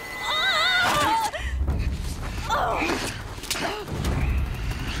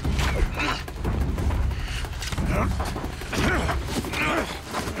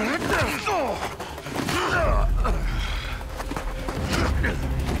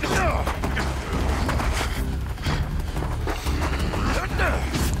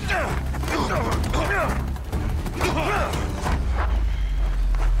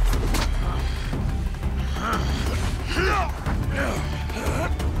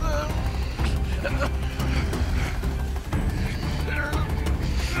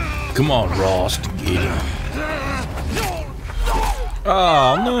 Come on, Ross, to get him.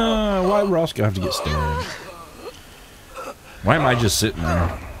 Oh, no. Why Ross gonna have to get stabbed? Why am I just sitting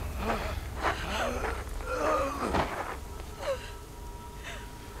there?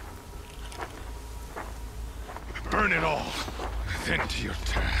 Burn it all, then to your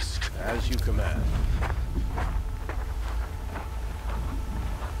task. As you command.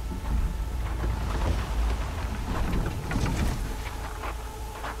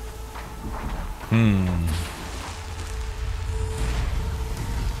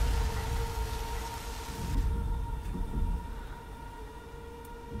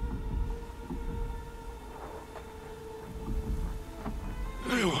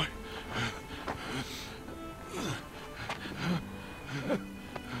 Aloy.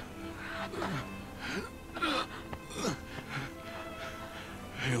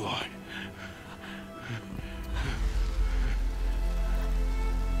 Aloy.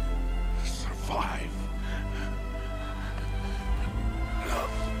 Survive.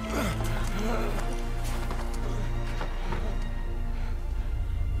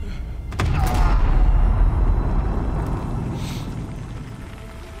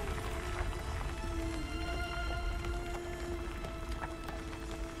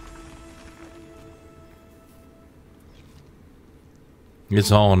 It's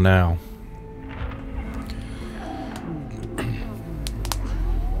on now.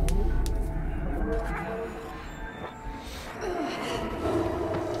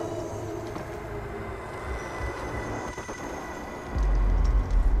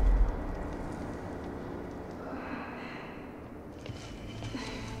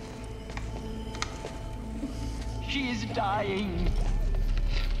 She is dying.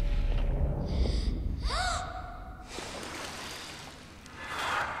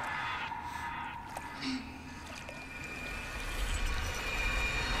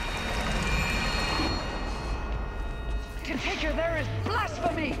 To take her there is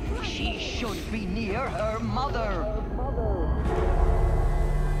blasphemy. She should be near her mother.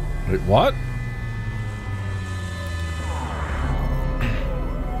 Wait, what?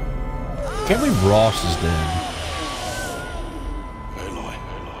 Can't believe Ross is dead. Aloy,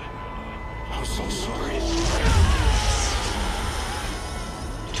 I'm so sorry.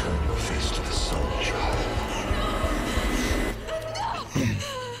 Turn your face to the sun, child.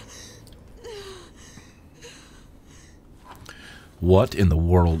 What in the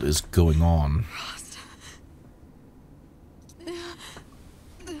world is going on?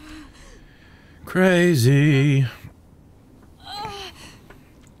 Crazy.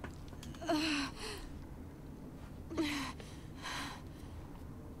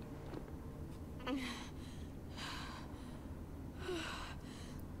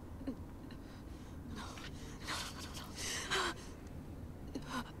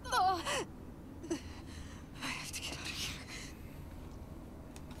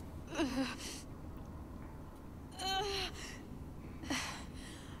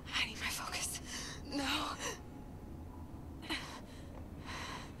 I need my focus. No.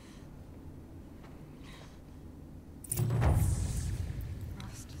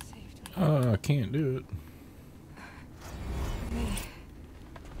 can't do it.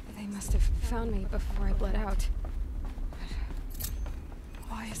 They must have found me before I bled out. But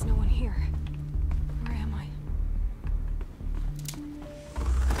why is no one here? Where am I?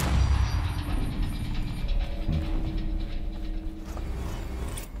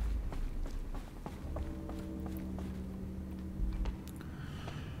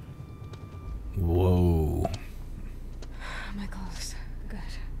 Whoa. My clothes. Good.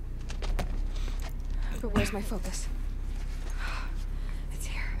 But where's my focus? It's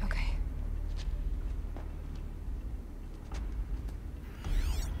here. Okay.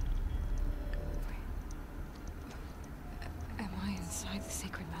 Am I inside the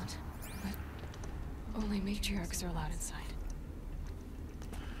sacred mountain? But only matriarchs are allowed inside.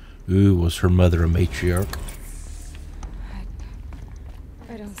 Ooh, was her mother a matriarch?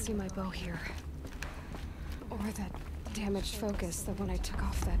 I don't see my bow here. Or that damaged focus, the one I took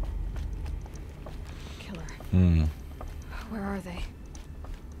off that killer. Where are they?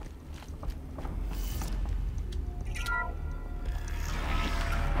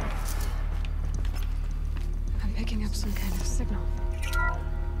 I'm picking up some kind of signal.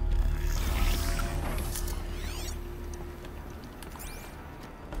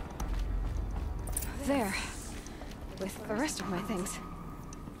 There. With the rest of my things.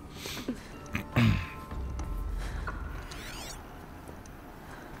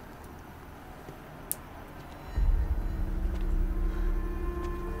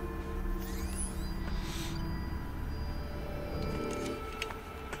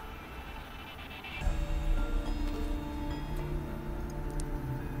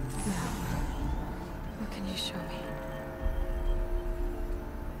 What can you show me?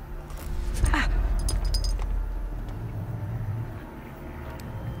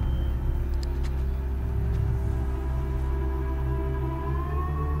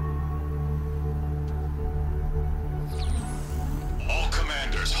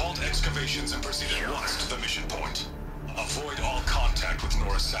 Excavations and proceed at once to the mission point. Avoid all contact with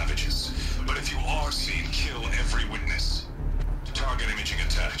Nora savages, but if you are seen, kill every witness. Target imaging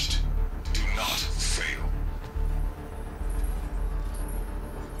attached. Do not fail.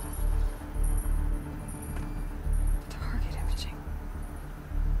 Target imaging.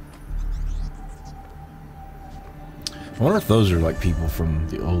 I wonder if those are like people from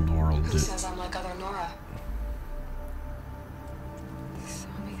the old world. Who says I'm like other Nora?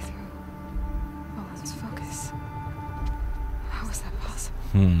 Focus. How is that possible?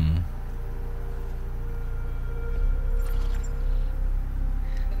 Then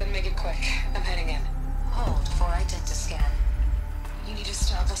make it quick. I'm heading in. Hold for identiscan. You need to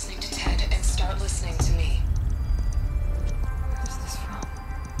stop listening to Ted and start listening to me. Who's this from?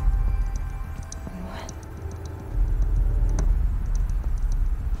 And when?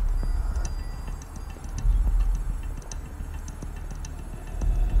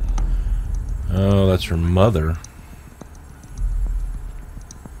 Oh, that's her mother.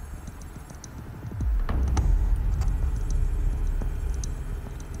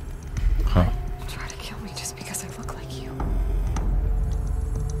 Huh. Try to kill me just because I look like you.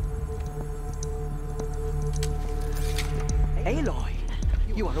 Aloy,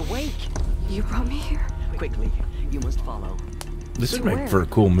 you are awake. You brought me here? Quickly, you must follow. This would make for a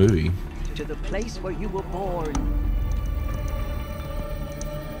cool movie. To the place where you were born.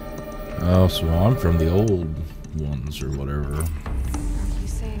 Oh, so I'm from the old ones or whatever. Are you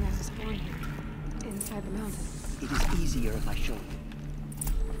saying I was born here? Inside the mountain? It is easier if I show you.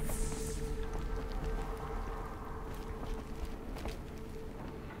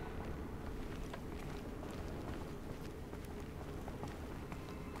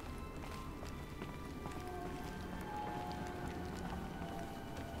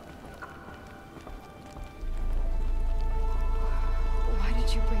 Why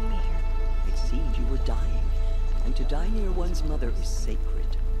did you bring me here? It seemed you were dying, and to die near one's mother is sacred.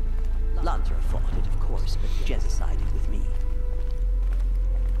 Lantra fought it, of course, but Jezza sided with me.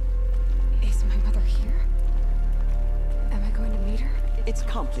 Is my mother here? Am I going to meet her? It's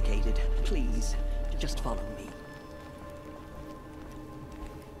complicated. Please, just follow me.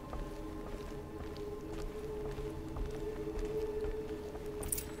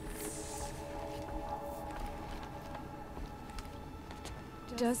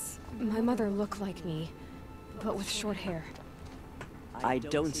 Does my mother look like me, but with short hair? I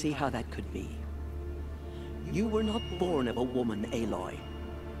don't see how that could be. You were not born of a woman, Aloy.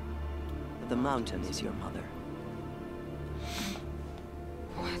 The mountain is your mother.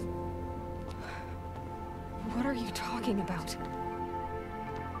 What are you talking about?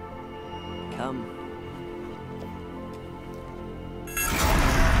 Come.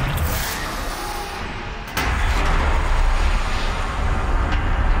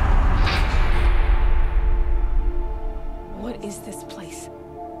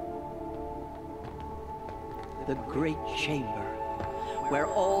 the Great Chamber, where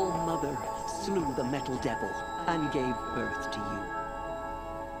All Mother slew the Metal Devil and gave birth to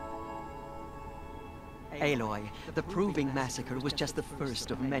you. Aloy, the Proving Massacre was just the first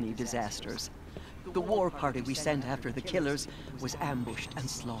of many disasters. The war party we sent after the killers was ambushed and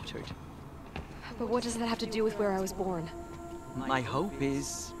slaughtered. But what does that have to do with where I was born? My hope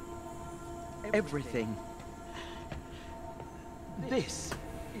is... everything. This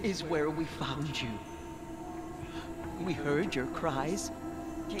is where we found you. We heard your cries,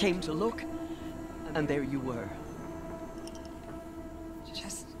 came to look, and there you were.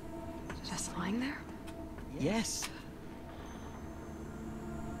 Just lying there? Yes.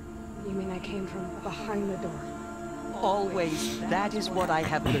 You mean I came from behind the door? Always, that is what I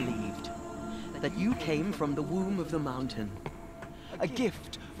have believed. That you came from the womb of the mountain. A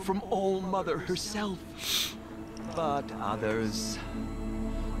gift from All Mother herself. But others,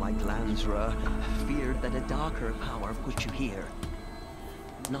 like Lansra, feared that a darker power put you here.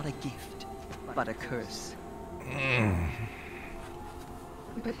 Not a gift, but a curse.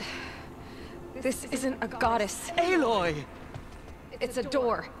 But this isn't a goddess. Aloy! It's a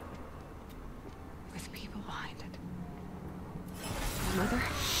door. With people behind it. My mother?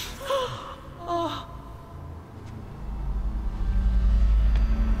 Oh.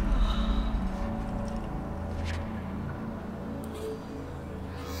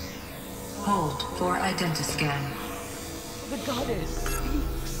 Hold for identiscan. The goddess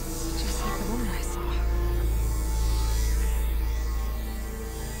speaks. Just like the woman I saw.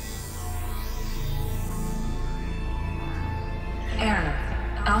 Error.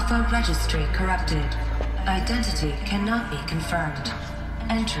 Alpha registry corrupted. Identity cannot be confirmed.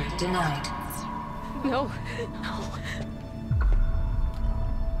 Entry denied. No.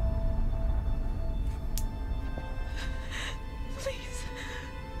 Please.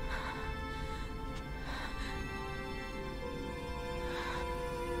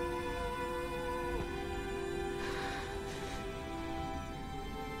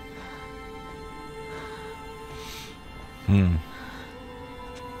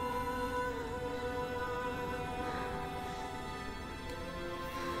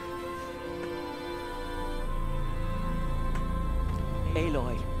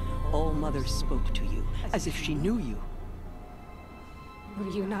 Aloy, All Mother spoke to you, as if she knew you. Were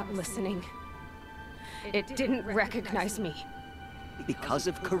you not listening? It didn't recognize me. Because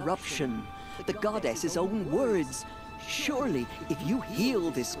of corruption. The goddess's own words. Surely, if you heal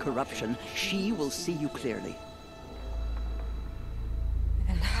this corruption, she will see you clearly.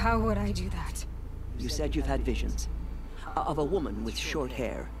 And how would I do that? You said you've had visions. Of a woman with short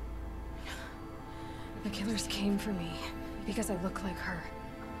hair. The killers came for me because I look like her.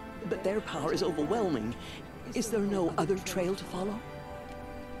 But their power is overwhelming. Is there no other trail to follow?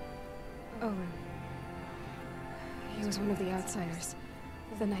 Owen. He was one of the outsiders.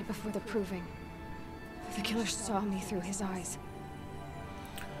 The night before the Proving. The killers saw me through his eyes.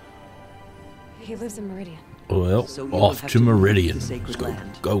 He lives in Meridian. Well, so off to Meridian. Let's go.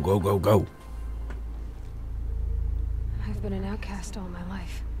 Go, go, go, go. I've been an outcast all my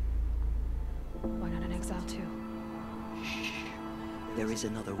life. Why not an exile too? Shh. There is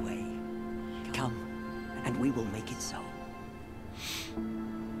another way. Come, and we will make it so.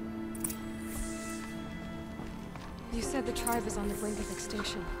 You said the tribe is on the brink of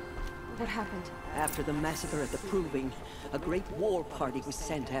extinction. What happened? After the massacre at the Proving, a great war party was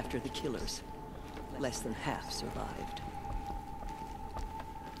sent after the killers. Less than half survived.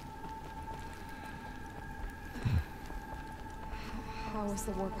 How was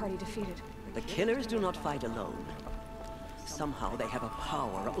the war party defeated? The killers do not fight alone. Somehow they have a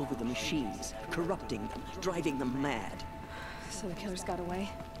power over the machines, corrupting them, driving them mad. So the killers got away?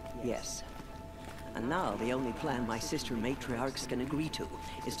 Yes. And now the only plan my sister matriarchs can agree to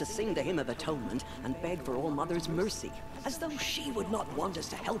is to sing the Hymn of Atonement and beg for All Mother's mercy, as though she would not want us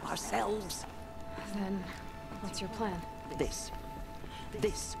to help ourselves. Then, what's your plan? This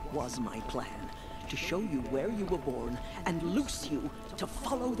was my plan. To show you where you were born and loose you to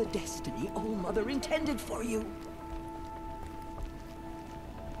follow the destiny All Mother intended for you.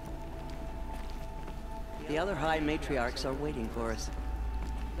 The other High Matriarchs are waiting for us.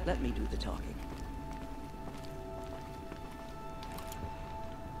 Let me do the talking.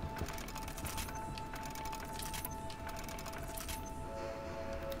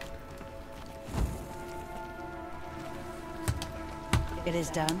 It is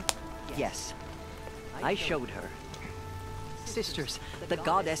done? Yes. I showed her. Sisters, the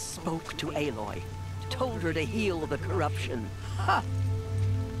goddess spoke to Aloy. Told her to heal the corruption. Ha!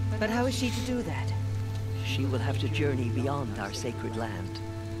 But how is she to do that? She will have to journey beyond our sacred land.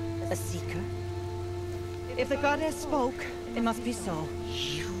 A seeker? If the goddess spoke, it must be so.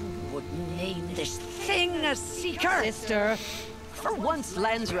 You would name this thing a Seeker? Sister. For once,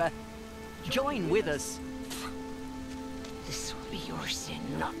 Lansra, join with us. This will be your sin,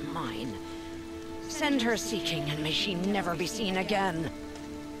 not mine. Send her seeking, and may she never be seen again.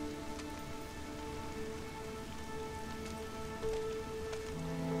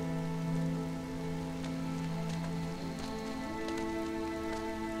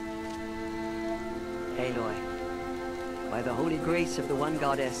 Aloy, by the holy grace of the One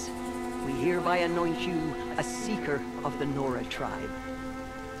Goddess, we hereby anoint you a Seeker of the Nora tribe.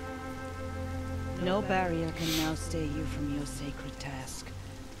 No barrier can now stay you from your sacred task.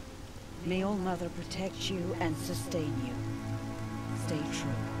 May All Mother protect you and sustain you. Stay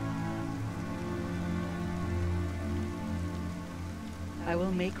true. I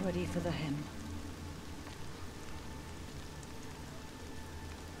will make ready for the hymn.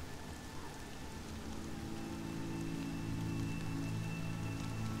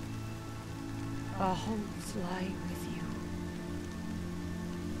 Our homes lie with you.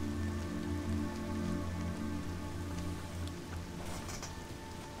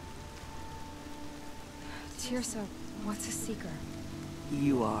 Teersa, what's a Seeker?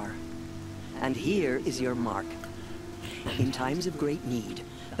 You are. And here is your mark. In times of great need,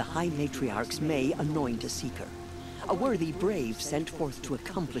 the High Matriarchs may anoint a Seeker. A worthy brave sent forth to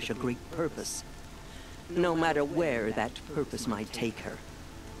accomplish a great purpose. No matter where that purpose might take her.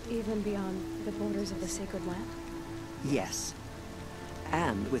 Even beyond the borders of the Sacred Land? Yes.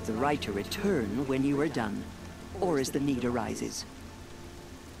 And with the right to return when you are done, or as the need arises.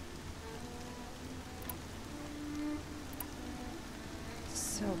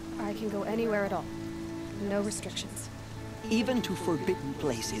 So, I can go anywhere at all? No restrictions? Even to forbidden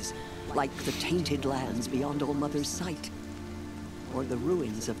places, like the tainted lands beyond All Mother's sight. Or the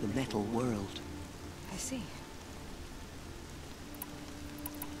ruins of the Metal World. I see.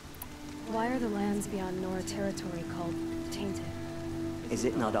 Why are the lands beyond Nora territory called tainted? Is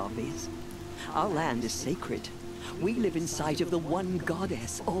it not obvious? Our land is sacred. We live in sight of the One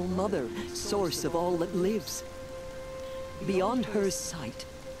Goddess, All Mother, source of all that lives. Beyond her sight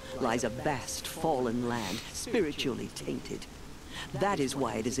lies a vast fallen land, spiritually tainted. That is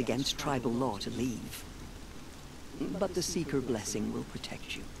why it is against tribal law to leave. But the Seeker blessing will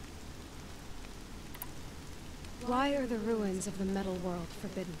protect you. Why are the ruins of the Metal World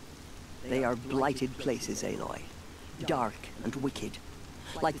forbidden? They are blighted places, Aloy. Dark and wicked,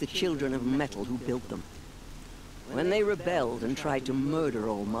 like the children of metal who built them. When they rebelled and tried to murder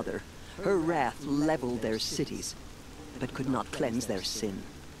All Mother, her wrath leveled their cities, but could not cleanse their sin.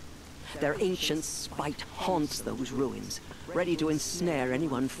 Their ancient spite haunts those ruins, ready to ensnare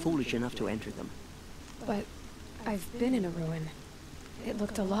anyone foolish enough to enter them. But I've been in a ruin. It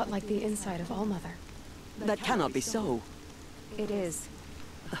looked a lot like the inside of All Mother. That cannot be so. It is.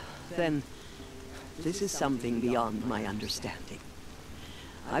 Then, this is something beyond my understanding.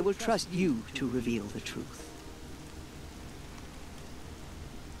 I will trust you to reveal the truth.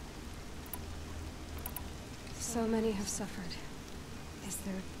 So many have suffered. Is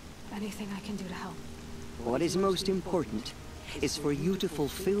there anything I can do to help? What is most important is for you to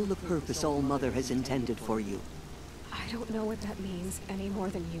fulfill the purpose All Mother has intended for you. I don't know what that means any more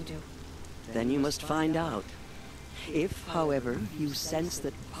than you do. Then you must find out. If, however, you sense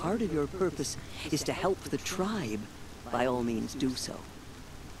that part of your purpose is to help the tribe, by all means do so.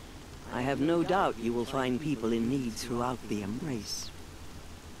 I have no doubt you will find people in need throughout the Embrace.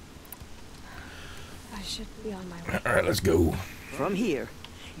 I should be on my way. Alright, let's go. From here,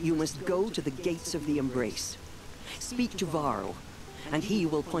 you must go to the gates of the Embrace. Speak to Varl, and he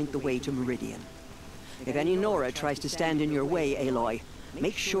will point the way to Meridian. If any Nora tries to stand in your way, Aloy,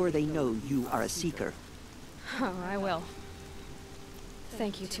 make sure they know you are a Seeker. Oh, I will.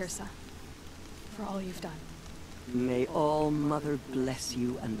 Thank you, Teersa, for all you've done. May All Mother bless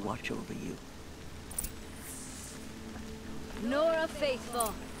you and watch over you. Nora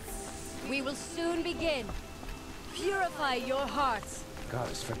faithful, we will soon begin. Purify your hearts.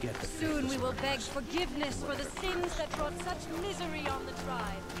 Goddess, forget the Soon we will beg forgiveness for the sins that brought such misery on the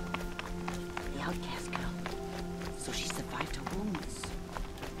tribe. The outcast girl. So she survived her wounds.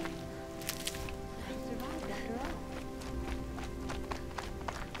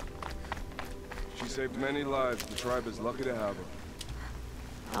 She saved many lives. The tribe is lucky to have her.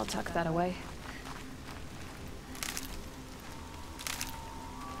 I'll tuck that away.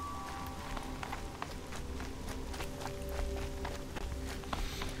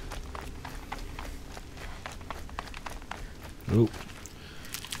 Oh.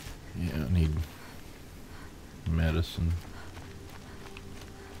 Yeah, I need medicine.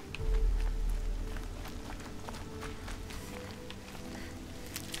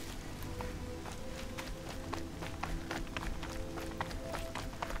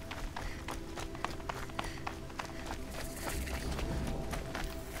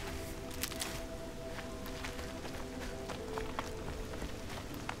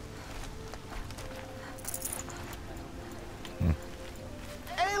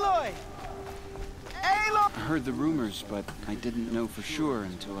 heard the rumors, but I didn't know for sure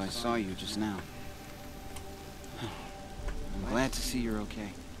until I saw you just now. I'm glad to see you're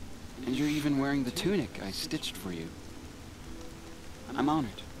okay. And you're even wearing the tunic I stitched for you. I'm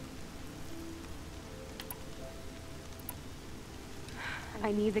honored.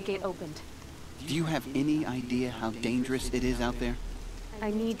 I need the gate opened. Do you have any idea how dangerous it is out there?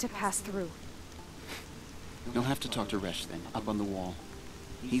 I need to pass through. You'll have to talk to Resh then, up on the wall.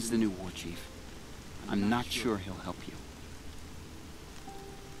 He's the new war chief. I'm not sure he'll help you.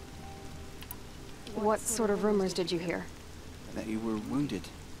 What sort of rumors did you hear? That you were wounded.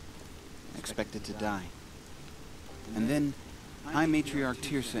 Expected to die. And then, High Matriarch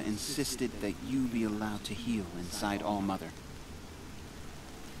Teersa insisted that you be allowed to heal inside All-Mother.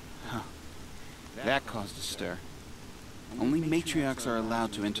 Huh. That caused a stir. Only matriarchs are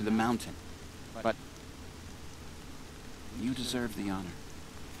allowed to enter the mountain. But you deserve the honor.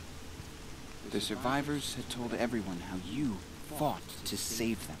 The survivors had told everyone how you fought to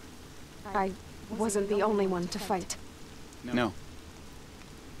save them. I wasn't the only one to fight. No.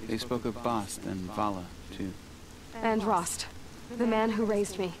 They spoke of Bast and Vala, too. And Rost, the man who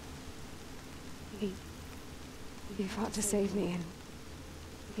raised me. He fought to save me, and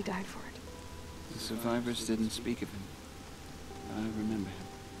he died for it. The survivors didn't speak of him. I remember him.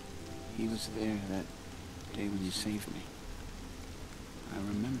 He was there that day when you saved me. I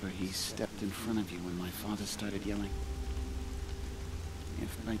remember he stepped in front of you when my father started yelling.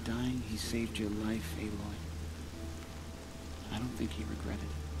 If by dying he saved your life, Aloy, I don't think he regretted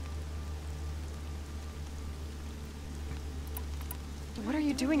it. What are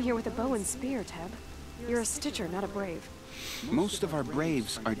you doing here with a bow and spear, Teb? You're a Stitcher, not a Brave. Most of our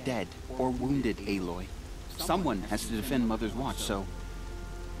Braves are dead or wounded, Aloy. Someone has to defend Mother's Watch, so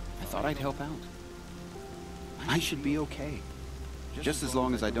I thought I'd help out. I should be okay. Just as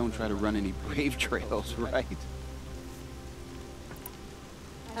long as I don't try to run any Brave trails, right?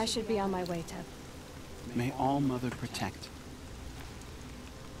 I should be on my way, Teb. May All-Mother protect.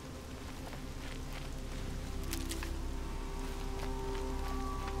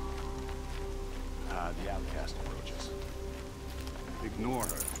 The outcast approaches. Ignore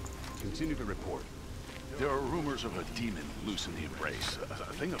her. Continue to report. There are rumors of a demon loose in the Embrace.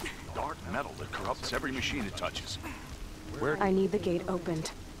 A thing of dark metal that corrupts every machine it touches. I need the gate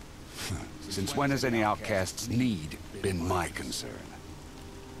opened. Since when has any outcast's need been my concern?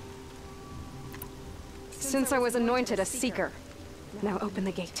 Since I was anointed a Seeker. Now open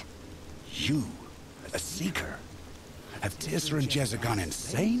the gate. You? A Seeker? Have Teersa and Jezza gone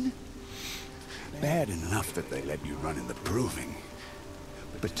insane? Bad enough that they let you run in the Proving.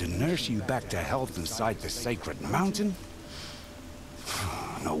 But to nurse you back to health inside the Sacred Mountain?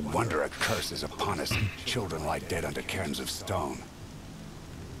 No wonder a curse is upon us and children lie dead under cairns of stone.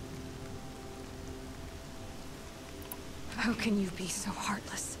 How can you be so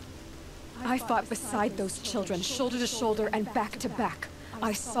heartless? I fought beside those children, shoulder to shoulder and back to back.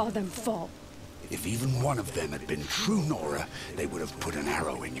 I saw them fall. If even one of them had been true Nora, they would have put an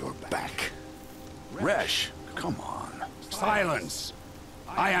arrow in your back. Resh, come on. Silence!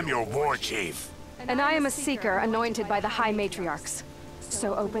 I am your war chief. And I am a Seeker anointed by the High Matriarchs.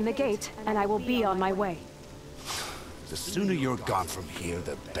 So open the gate, and I will be on my way. The sooner you're gone from here,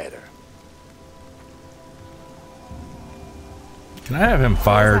 the better. Can I have him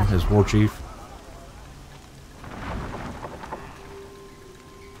fired as war chief?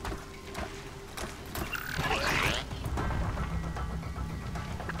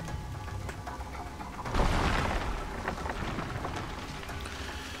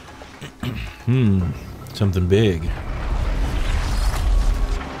 Something big.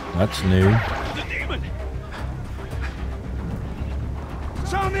 That's new. The demon!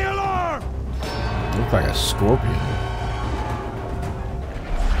 Sound the alarm! Looks like a scorpion.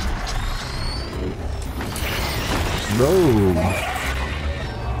 No.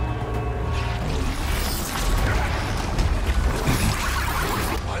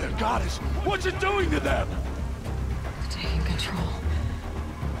 By the goddess, what's it doing to them? Taking control.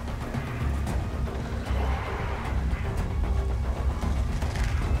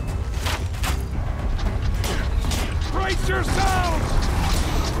 Brace yourselves!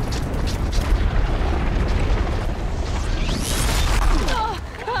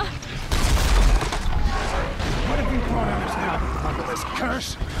 What have you brought on us now under this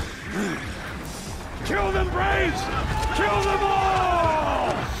curse? Kill them, Braves! Kill them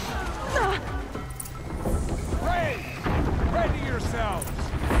all! Braves, ready yourselves!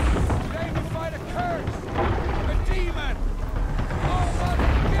 Today we fight a curse! A demon! Oh, Mother,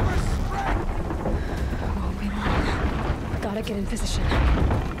 give us strength! Won't be long. Gotta get in position.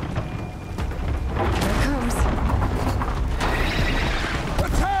 Here it comes.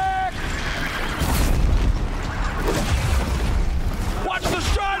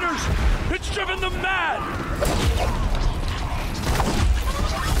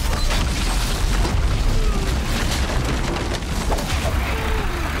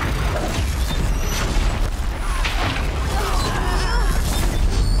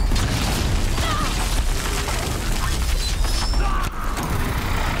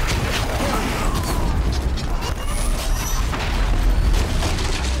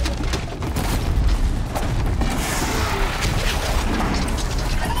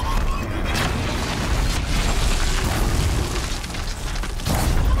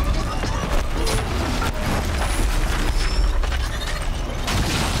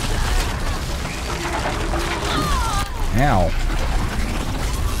 Ow.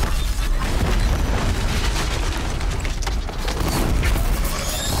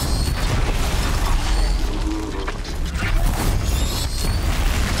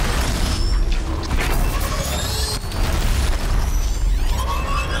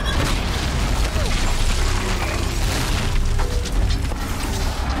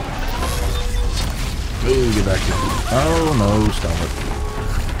 Ooh, get back here. Oh no, stop it.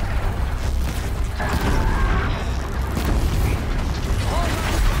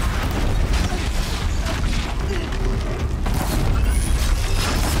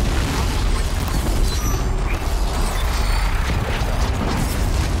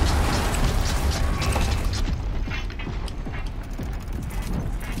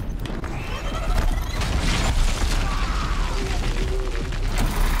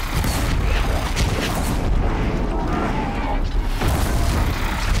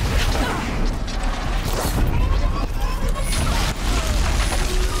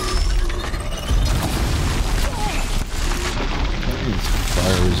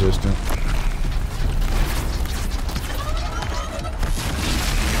 Fire resistant.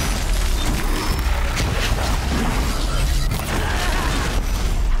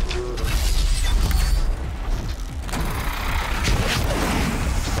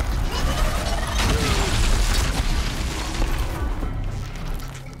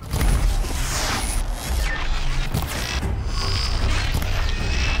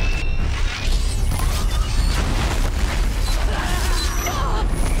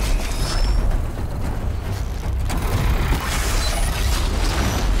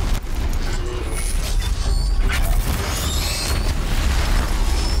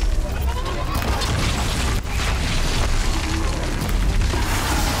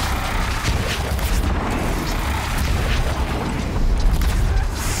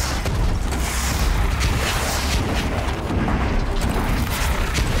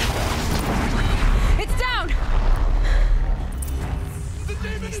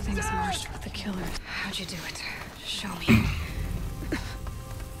 How'd you do it? Show me.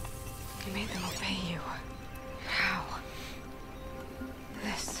 You made them obey you. How?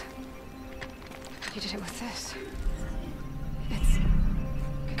 This. You did it with this. It's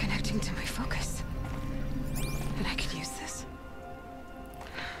connecting to my focus. And I could use this.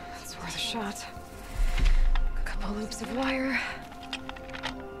 It's worth a shot. A couple loops of wire.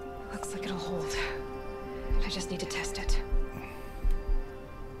 Looks like it'll hold. I just need to test it.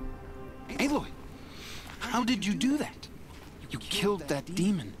 Aloy! How did you do that? You killed that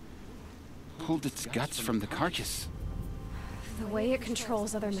demon. Pulled its guts from the carcass. The way it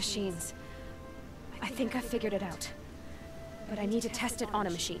controls other machines. I think I figured it out. But I need to test it on a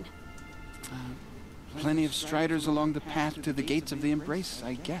machine. Plenty of striders along the path to the gates of the Embrace,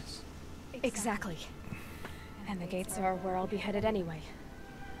 I guess. Exactly. And the gates are where I'll be headed anyway.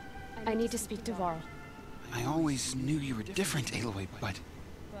 I need to speak to Varl. I always knew you were different, Aloy, but...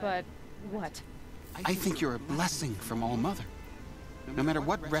 But what? I think you're a blessing from All Mother. No matter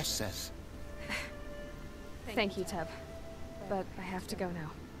what Resh says. Thank you, Teb. But I have to go now.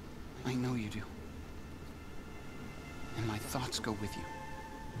 I know you do. And my thoughts go with you.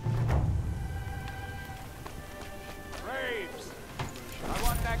 Graves! I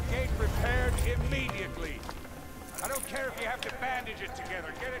want that gate repaired immediately. I don't care if you have to bandage it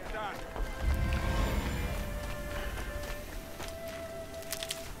together. Get it done.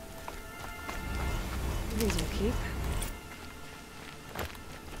 These will keep.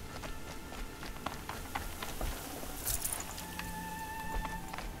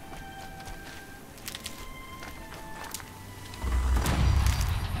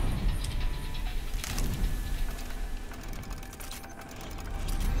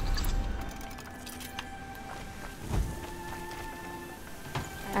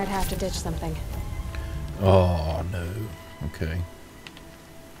 I'd have to ditch something. Oh, no. Okay.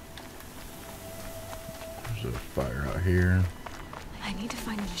 There's a fire out here. I need to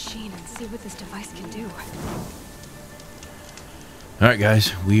find a machine and see what this device can do. Alright,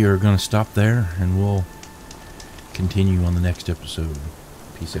 guys. We are going to stop there, and we'll continue on the next episode.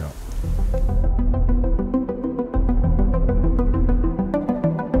 Peace out.